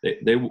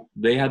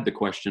 They had the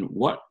question,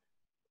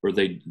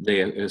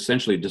 they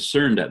essentially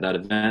discerned at that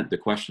event the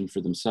question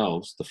for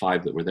themselves, the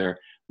 5 that were there.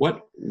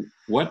 What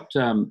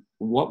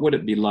would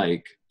it be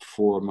like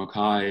for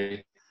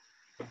Mackay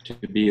to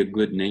be a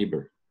good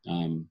neighbor,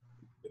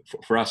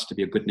 for us to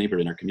be a good neighbor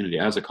in our community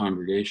as a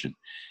congregation?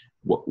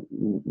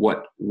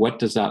 What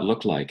does that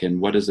look like, and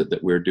what is it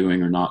that we're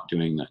doing or not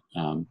doing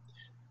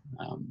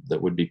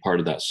that would be part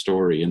of that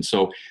story? And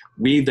so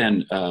we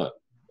then,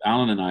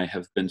 Alan and I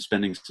have been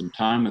spending some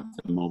time with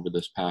them over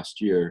this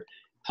past year,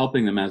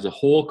 helping them as a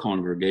whole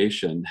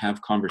congregation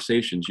have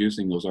conversations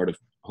using those art of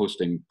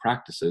hosting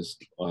practices,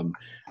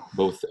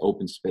 both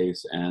open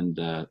space and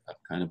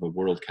kind of a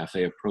World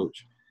Cafe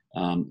approach,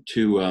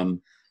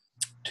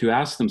 to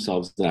ask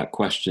themselves that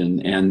question.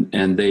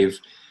 And they've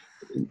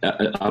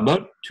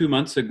about 2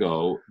 months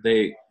ago,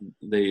 they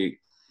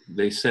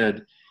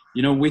said,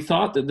 we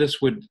thought that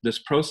this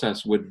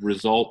process would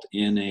result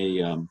in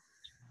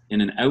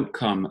an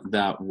outcome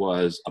that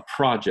was a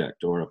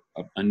project or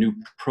a new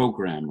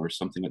program or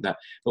something like that.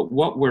 But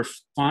what we're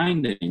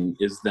finding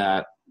is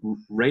that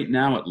right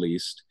now, at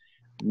least,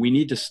 we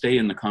need to stay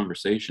in the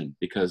conversation,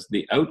 because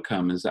the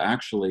outcome is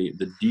actually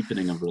the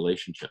deepening of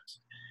relationships.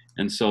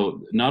 And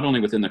so not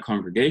only within the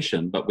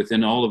congregation, but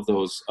within all of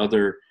those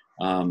other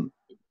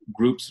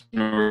groups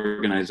and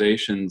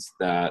organizations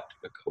that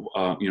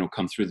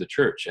come through the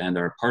church and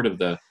are part of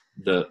the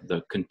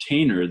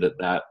container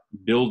that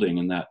building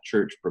and that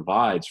church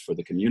provides for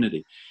the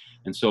community.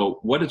 And so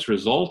what it's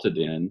resulted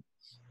in,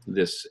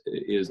 this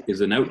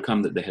is an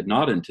outcome that they had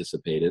not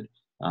anticipated,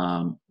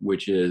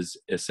 which is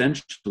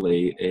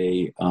essentially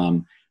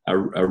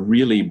a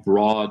really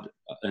broad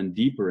and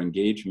deeper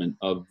engagement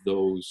of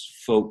those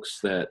folks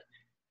that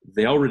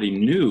they already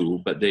knew,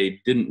 but they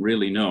didn't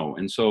really know.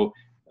 And so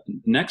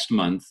next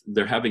month,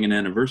 they're having an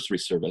anniversary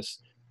service,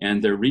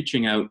 and they're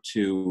reaching out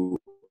to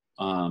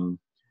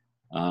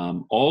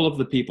all of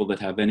the people that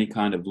have any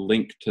kind of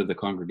link to the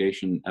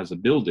congregation as a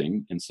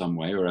building in some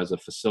way, or as a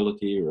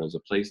facility, or as a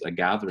place, a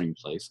gathering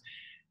place.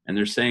 And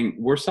they're saying,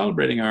 we're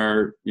celebrating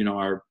our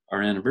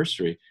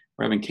anniversary.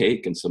 We're having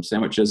cake and some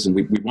sandwiches, and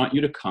we want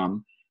you to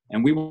come.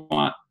 And we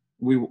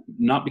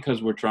not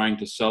because we're trying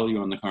to sell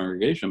you on the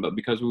congregation, but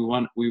because we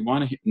want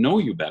to know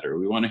you better.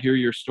 We want to hear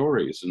your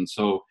stories. And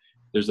so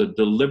there's a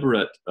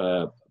deliberate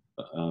kind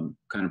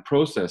of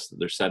process that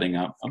they're setting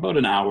up, about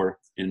an hour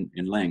in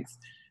length,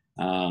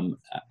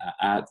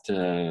 at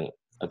the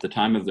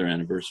time of their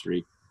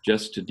anniversary,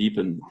 just to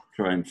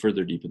try and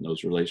further deepen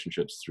those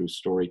relationships through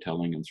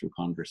storytelling and through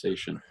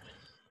conversation.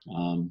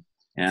 One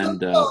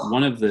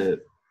of the,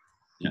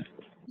 yeah.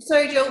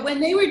 Sorry, Joe,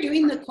 when they were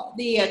doing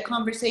the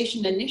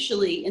conversation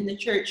initially in the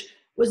church,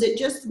 was it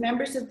just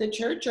members of the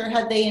church, or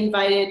had they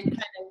invited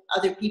kind of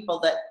other people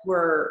that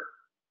were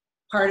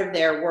part of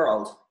their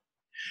world?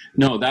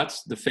 No,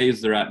 that's the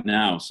phase they're at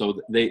now. So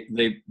they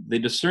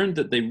discerned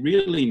that they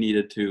really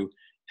needed to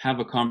have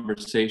a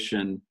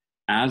conversation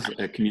as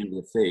a community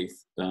of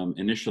faith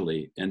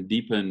initially, and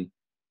deepen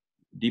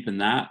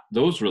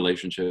those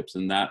relationships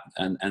and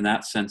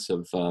that sense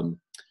of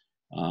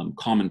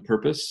common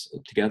purpose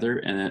together,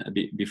 and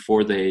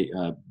before they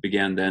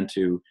began then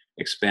to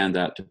expand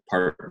that to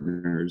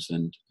partners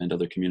and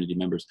other community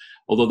members.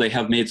 Although they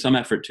have made some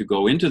effort to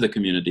go into the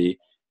community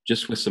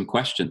just with some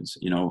questions,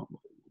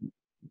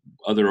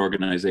 other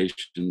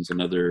organizations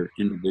and other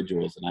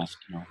individuals, and ask,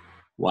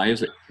 why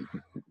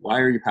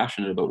are you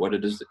passionate about what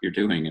it is that you're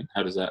doing, and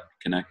how does that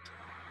connect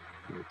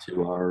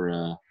to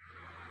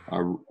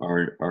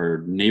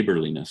our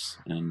neighborliness?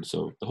 And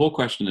so the whole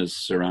question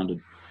has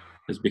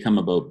become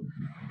about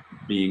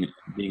being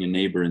a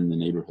neighbor in the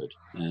neighborhood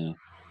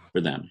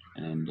for them.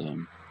 And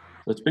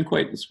so it's been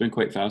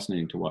quite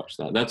fascinating to watch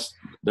that.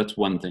 That's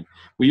one thing.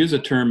 We use a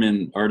term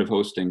in art of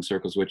hosting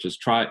circles, which is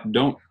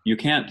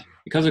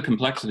because of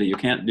complexity, you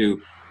can't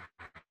do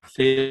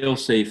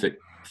fail-safe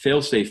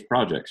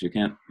projects. You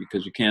can't,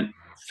 because you can't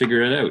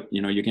figure it out.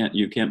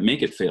 You can't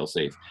make it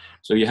fail-safe.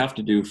 So you have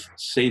to do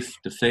safe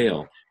to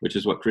fail, which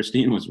is what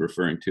Christine was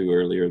referring to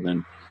earlier,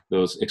 than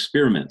those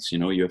experiments.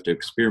 You have to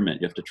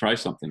experiment. You have to try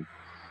something,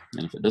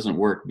 and if it doesn't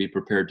work, be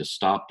prepared to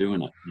stop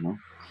doing it.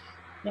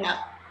 Yeah,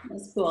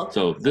 that's cool.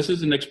 So this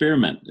is an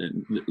experiment.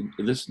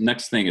 This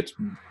next thing,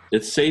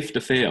 it's safe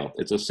to fail.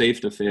 It's a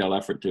safe to fail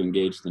effort to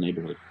engage the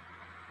neighborhood.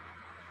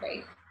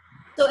 Great.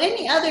 So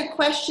any other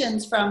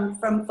questions from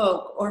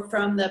folk or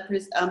from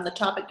the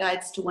topic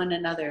guides to one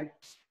another?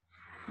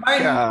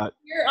 Martin,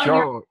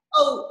 Joe.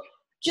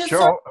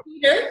 Sorry,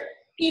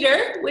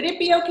 Peter, would it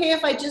be okay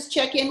if I just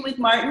check in with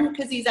Martin?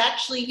 Because he's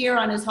actually here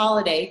on his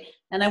holiday,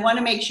 and I want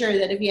to make sure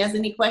that if he has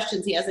any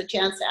questions, he has a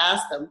chance to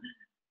ask them.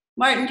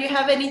 Martin, do you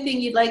have anything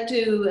you'd like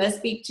to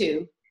speak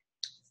to?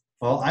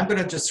 Well, I'm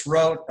going to just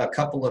throw out a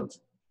couple of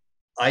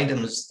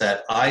items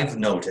that I've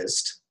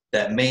noticed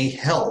that may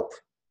help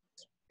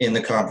in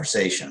the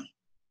conversation.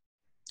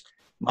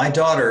 My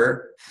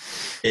daughter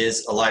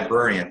is a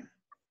librarian,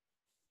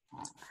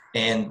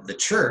 and the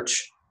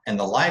church and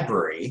the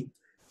library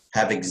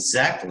have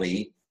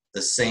exactly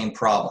the same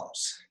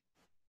problems.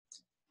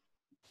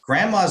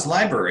 Grandma's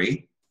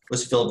library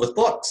was filled with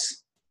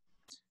books.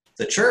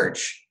 The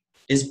church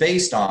is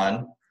based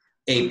on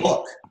a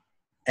book,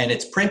 and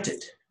it's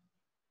printed.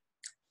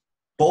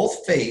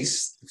 Both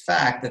face the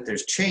fact that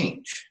there's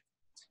change.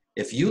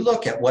 If you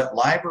look at what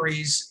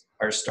libraries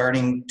are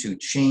starting to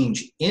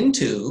change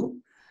into,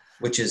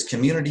 which is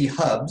community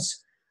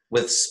hubs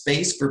with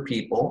space for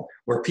people,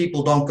 where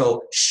people don't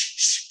go shh,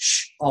 shh,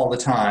 shh all the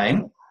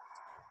time,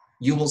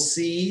 you will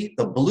see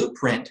the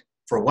blueprint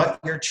for what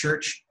your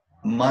church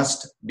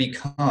must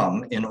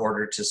become in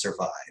order to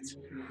survive.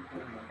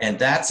 And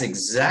that's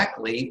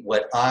exactly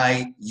what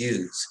I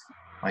use.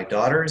 My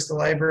daughter is the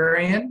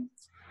librarian,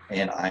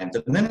 and I'm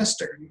the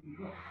minister.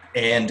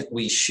 And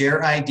we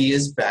share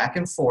ideas back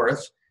and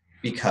forth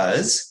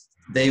because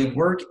they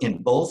work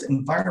in both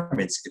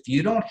environments. If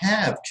you don't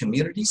have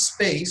community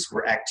space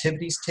where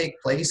activities take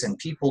place and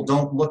people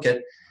don't look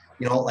at,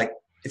 you know, like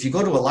if you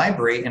go to a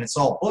library and it's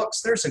all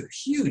books, there's a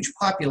huge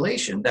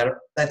population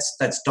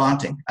that's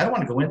daunting. I don't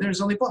want to go in,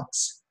 there's only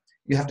books.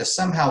 You have to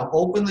somehow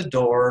open the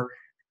door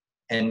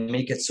and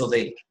make it so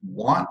they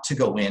want to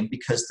go in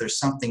because there's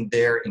something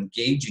there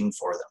engaging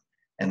for them.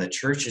 And the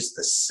church is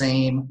the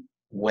same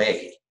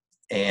way.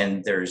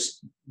 And there's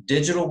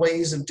digital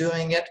ways of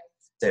doing it.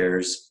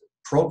 There's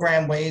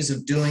program ways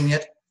of doing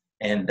it.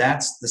 And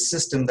that's the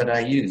system that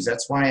I use.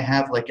 That's why I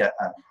have like a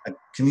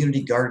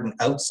community garden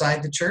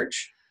outside the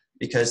church,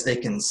 because they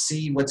can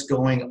see what's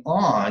going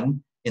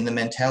on in the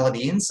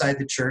mentality inside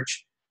the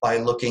church by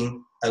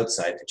looking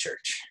outside the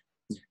church.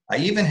 I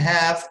even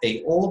have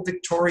an old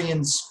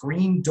Victorian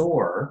screen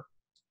door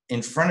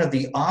in front of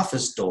the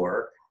office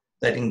door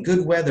that in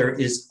good weather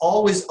is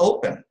always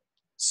open.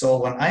 So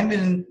when I'm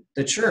in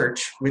the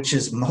church, which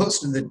is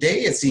most of the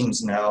day it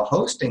seems now,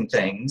 hosting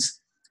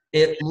things,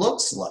 it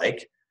looks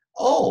like,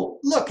 oh,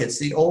 look, it's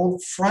the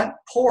old front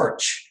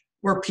porch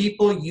where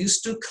people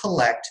used to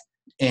collect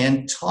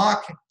and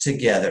talk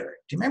together.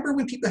 Do you remember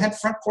when people had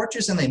front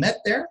porches and they met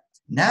there?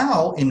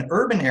 Now in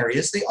urban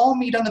areas, they all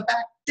meet on the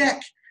back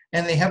deck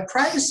and they have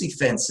privacy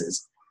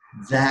fences.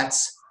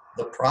 That's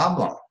the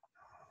problem.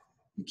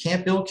 You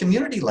can't build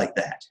community like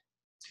that.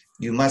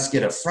 You must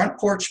get a front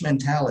porch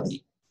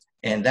mentality.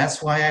 And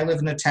that's why I live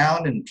in a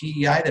town in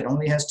PEI that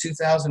only has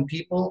 2,000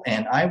 people.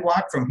 And I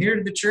walk from here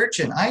to the church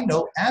and I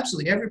know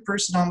absolutely every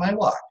person on my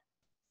walk.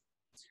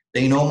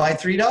 They know my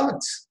 3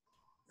 dogs.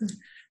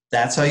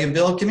 That's how you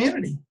build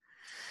community,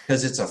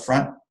 because it's a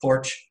front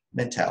porch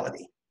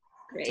mentality.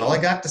 Great. That's all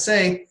I got to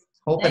say.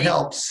 Hope it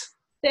helps.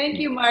 Thank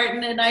you,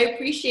 Martin. And I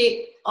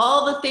appreciate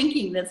all the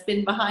thinking that's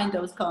been behind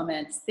those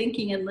comments.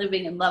 Thinking and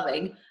living and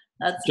loving.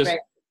 That's great.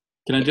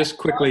 Can I just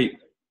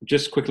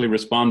quickly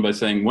respond by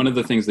saying one of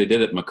the things they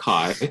did at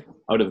Mackay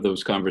out of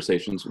those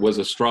conversations was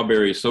a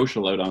strawberry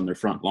social out on their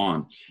front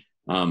lawn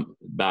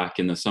back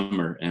in the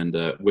summer, and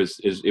it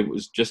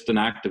was just an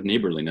act of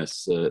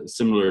neighborliness,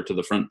 similar to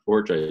the front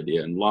porch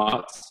idea, and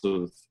lots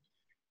of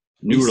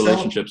new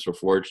relationships were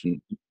forged in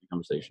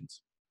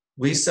conversations.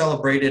 We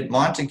celebrated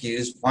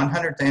Montague's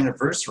 100th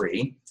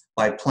anniversary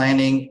by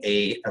planning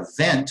an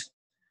event,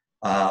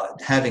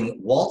 having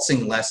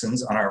waltzing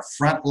lessons on our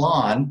front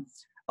lawn,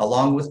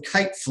 along with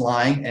kite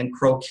flying and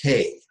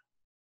croquet.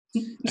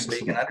 So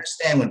you can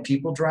understand when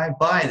people drive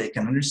by, they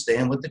can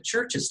understand what the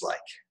church is like.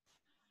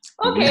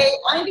 Okay,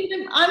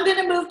 I'm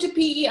gonna move to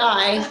PEI.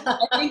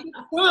 I think it's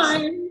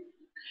time.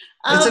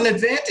 It's an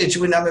advantage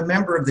when I'm a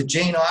member of the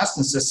Jane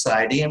Austen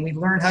Society and we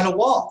learn how to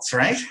waltz,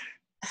 right?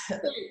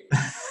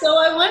 So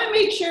I want to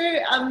make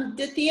sure,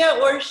 Dithya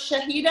or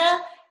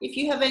Shahida, if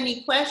you have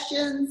any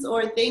questions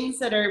or things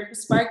that are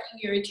sparking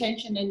your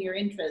attention and your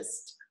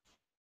interest.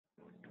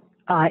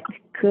 I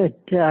could,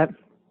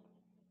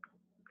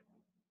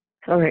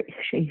 sorry,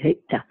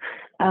 Shahida.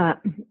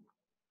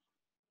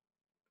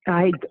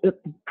 I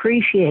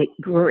appreciate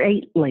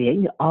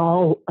greatly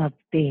all of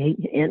the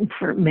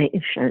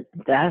information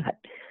that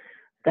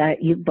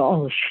you've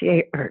all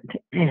shared.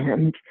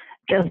 And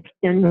just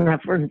in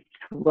reference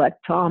to what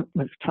Tom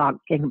was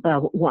talking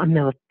about, one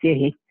of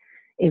the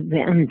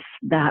events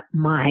that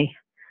my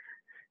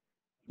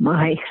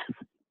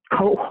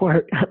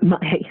cohort,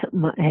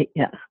 my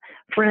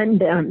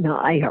friend and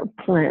I are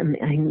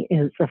planning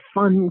is a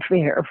fun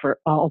fair for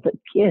all the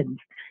kids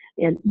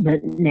in the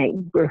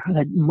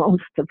neighborhood,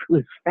 most of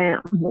whose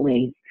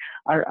families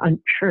are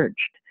unchurched.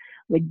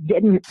 We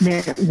didn't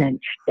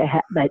manage to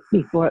have that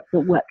before the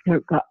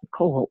weather got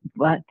cold,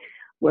 but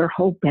we're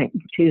hoping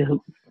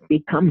to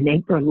become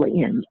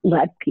neighborly and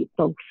let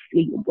people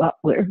see what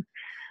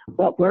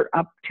we're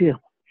up to.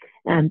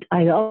 And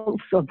I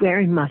also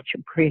very much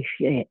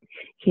appreciate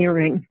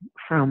hearing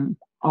from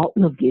all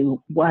of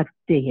you what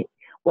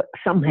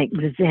some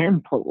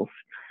examples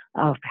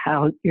of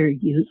how you're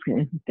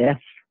using this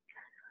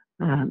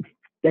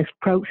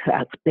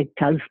process,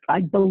 because I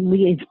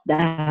believe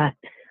that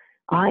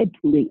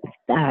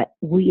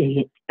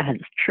we as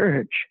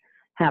church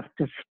have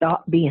to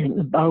stop being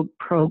about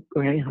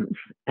programs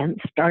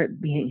and start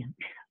being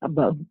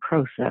about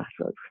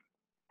processes.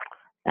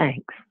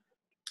 Thanks.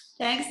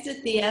 Thanks,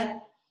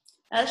 Dithya.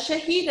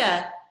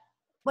 Shahida,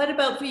 what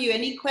about for you?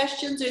 Any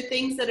questions or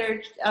things that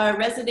are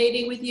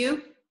resonating with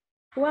you?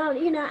 Well,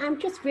 I'm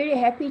just very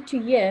happy to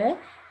hear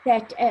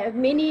that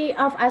many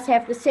of us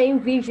have the same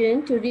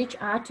vision to reach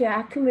out to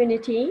our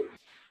community,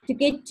 to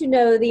get to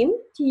know them,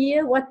 to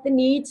hear what the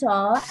needs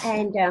are.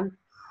 And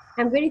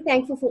I'm very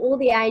thankful for all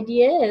the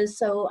ideas.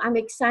 So I'm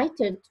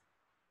excited,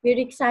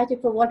 very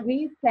excited for what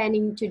we're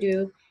planning to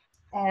do.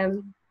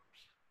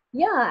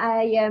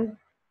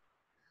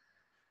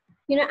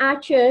 Our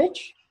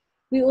church,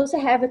 we also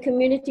have a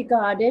community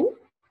garden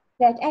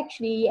that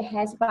actually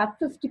has about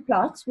 50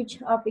 plots,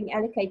 which are being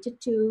allocated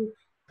to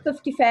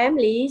 50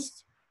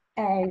 families.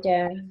 And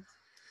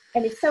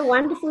it's so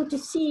wonderful to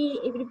see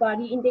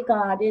everybody in their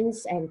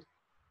gardens and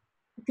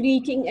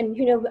greeting, and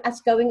us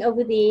going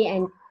over there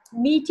and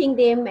meeting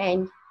them,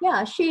 and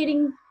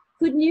sharing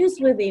good news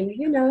with them.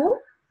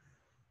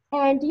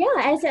 And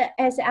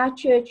as our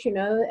church,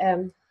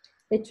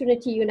 the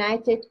Trinity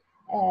United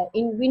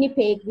in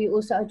Winnipeg, we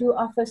also do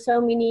offer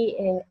so many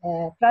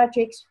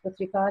projects with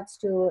regards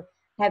to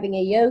having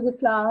a yoga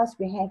class.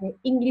 We have an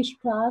English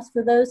class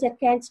for those that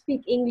can't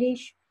speak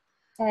English.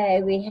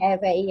 We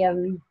have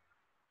a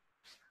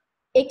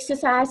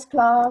exercise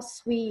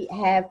class. We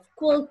have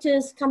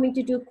quilters coming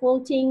to do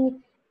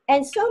quilting,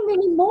 and so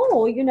many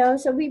more,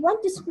 So we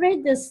want to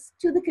spread this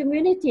to the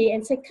community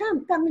and say,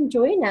 come and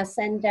join us.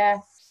 And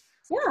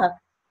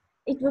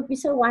it would be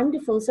so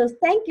wonderful. So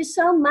thank you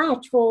so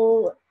much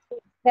for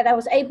that I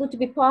was able to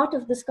be part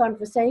of this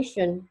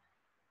conversation.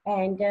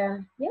 And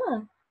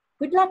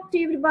good luck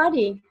to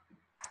everybody.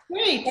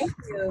 Great. Thank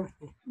you.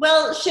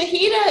 Well,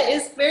 Shahida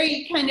is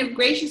very kind of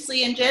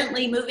graciously and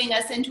gently moving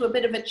us into a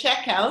bit of a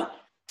checkout.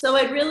 So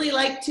I'd really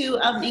like to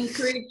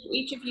encourage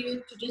each of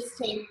you to just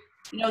take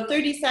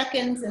 30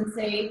 seconds and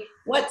say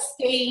what's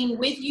staying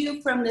with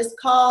you from this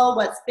call,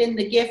 what's been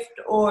the gift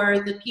or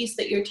the piece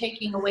that you're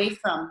taking away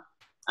from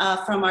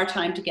our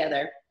time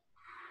together.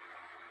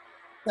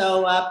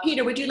 So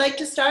Peter, would you like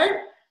to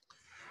start?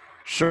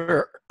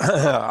 Sure.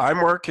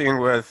 I'm working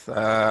with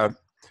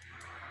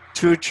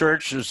 2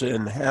 churches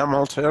in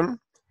Hamilton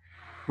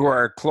who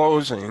are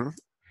closing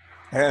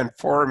and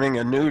forming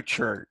a new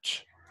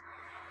church.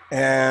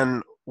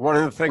 And one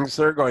of the things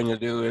they're going to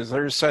do is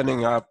they're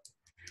setting up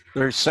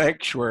their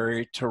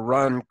sanctuary to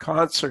run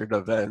concert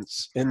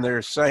events in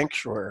their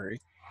sanctuary.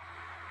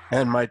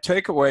 And my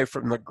takeaway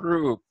from the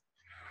group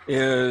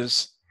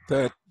is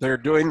that they're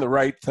doing the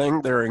right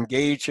thing. They're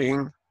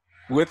engaging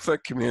with the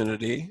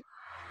community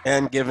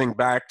and giving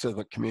back to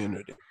the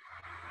community.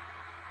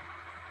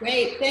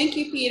 Great. Thank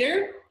you,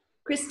 Peter.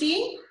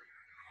 Christine?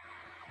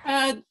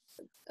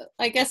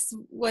 I guess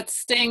what's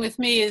staying with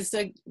me is,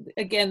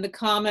 again, the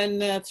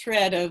common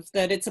thread of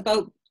that it's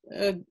about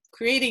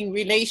creating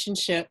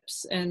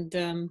relationships, and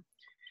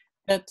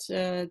that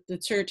the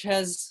church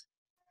has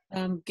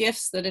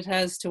gifts that it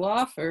has to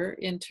offer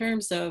in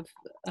terms of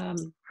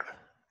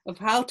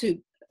how to,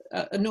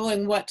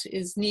 knowing what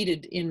is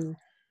needed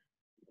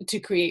to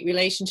create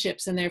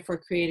relationships and therefore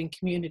creating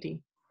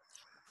community.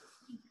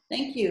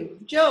 Thank you.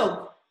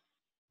 Joe?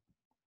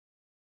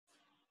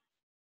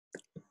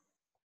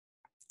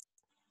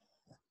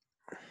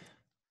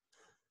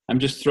 I'm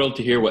just thrilled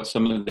to hear what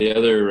some of the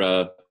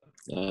other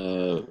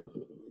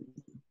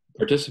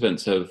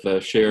participants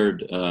have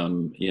shared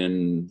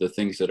in the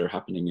things that are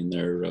happening in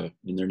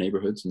their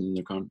neighborhoods and in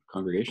their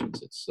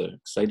congregations. It's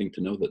exciting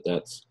to know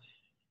that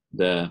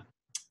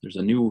there's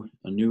a new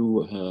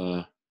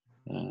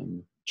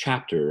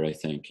chapter, I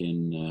think,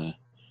 in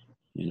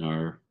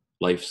our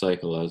life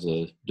cycle as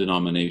a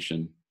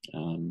denomination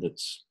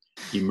that's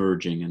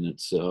emerging, and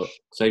it's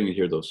exciting to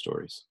hear those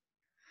stories.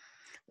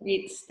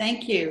 Great,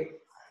 thank you.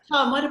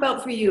 Tom, what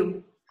about for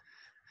you?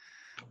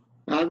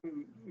 I'm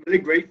really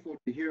grateful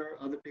to hear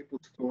other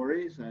people's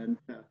stories and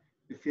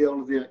to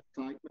feel the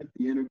excitement,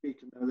 the energy,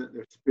 to know that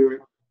there's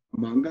spirit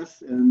among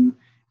us in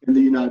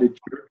the United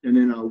Church and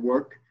in our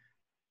work.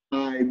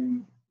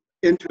 I'm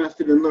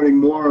interested in learning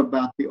more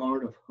about the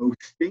art of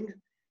hosting.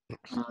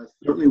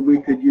 Certainly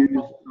we could use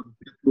a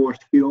bit more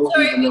skills.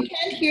 Sorry, we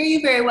can't hear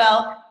you very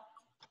well.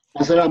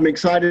 I said I'm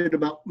excited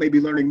about maybe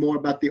learning more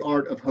about the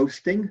art of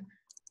hosting.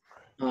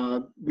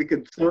 We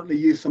could certainly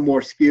use some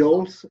more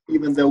skills,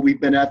 even though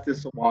we've been at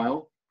this a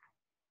while,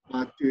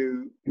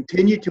 to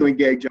continue to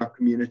engage our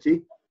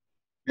community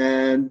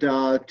and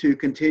to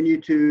continue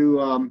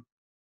to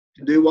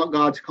do what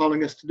God's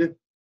calling us to do.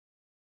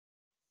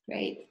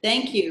 Great,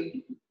 thank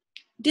you.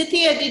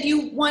 Dithya, did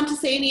you want to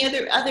say any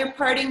other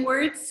parting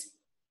words?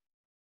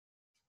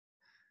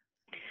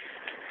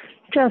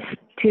 Just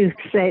to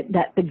say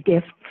that the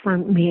gift for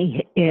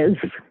me is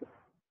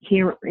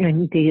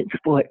hearing these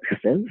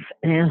voices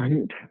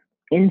and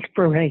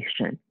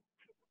inspiration.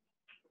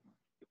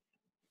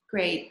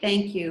 Great,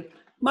 thank you.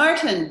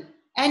 Martin,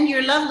 and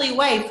your lovely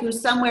wife who's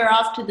somewhere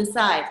off to the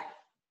side.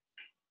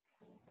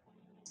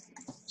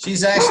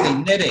 She's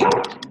actually knitting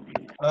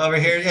over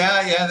here.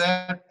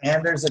 Yeah.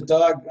 And there's a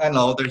dog. I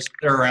know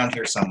they're around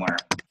here somewhere.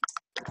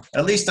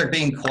 At least they're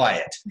being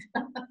quiet.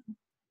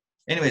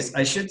 Anyways,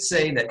 I should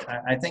say that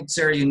I think,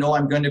 Sarah,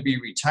 I'm going to be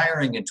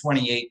retiring in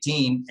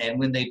 2018. And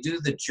when they do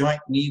the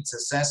joint needs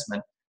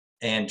assessment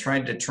and try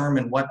to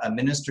determine what a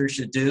minister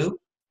should do,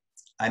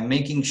 I'm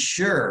making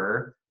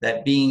sure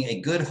that being a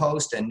good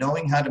host and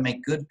knowing how to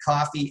make good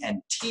coffee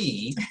and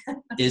tea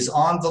is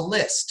on the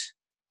list,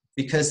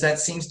 because that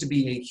seems to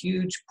be a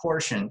huge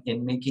portion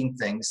in making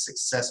things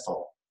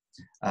successful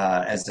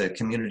as a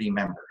community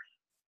member.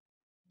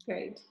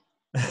 Great.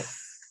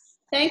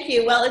 Thank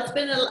you. Well, it's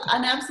been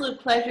an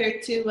absolute pleasure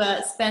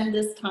to spend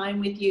this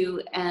time with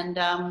you. And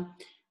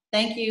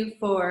Thank you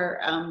for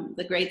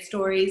the great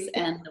stories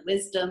and the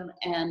wisdom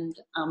and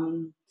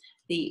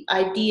the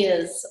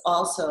ideas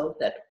also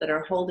that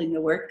are holding the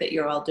work that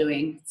you're all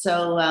doing.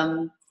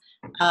 So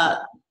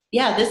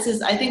yeah,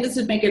 I think this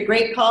would make a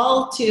great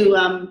call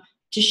to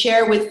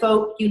share with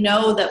folk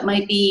that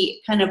might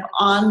be kind of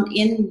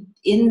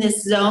in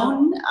this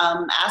zone,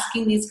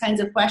 asking these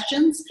kinds of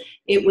questions.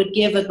 It would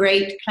give a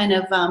great kind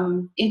of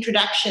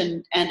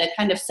introduction and a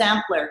kind of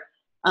sampler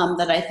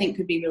that I think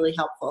could be really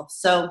helpful.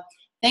 So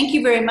thank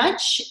you very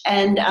much,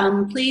 and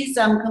please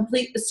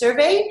complete the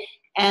survey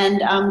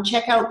and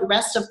check out the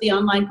rest of the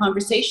online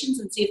conversations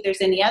and see if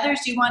there's any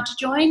others you want to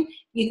join.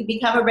 You can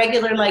become a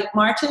regular like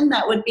Martin,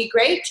 that would be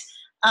great.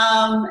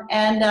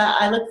 And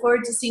I look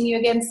forward to seeing you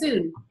again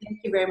soon. Thank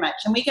you very much.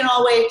 And we can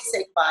all wave to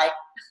say goodbye.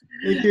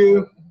 Thank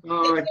you.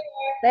 Bye.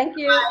 Thank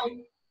you.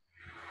 Bye.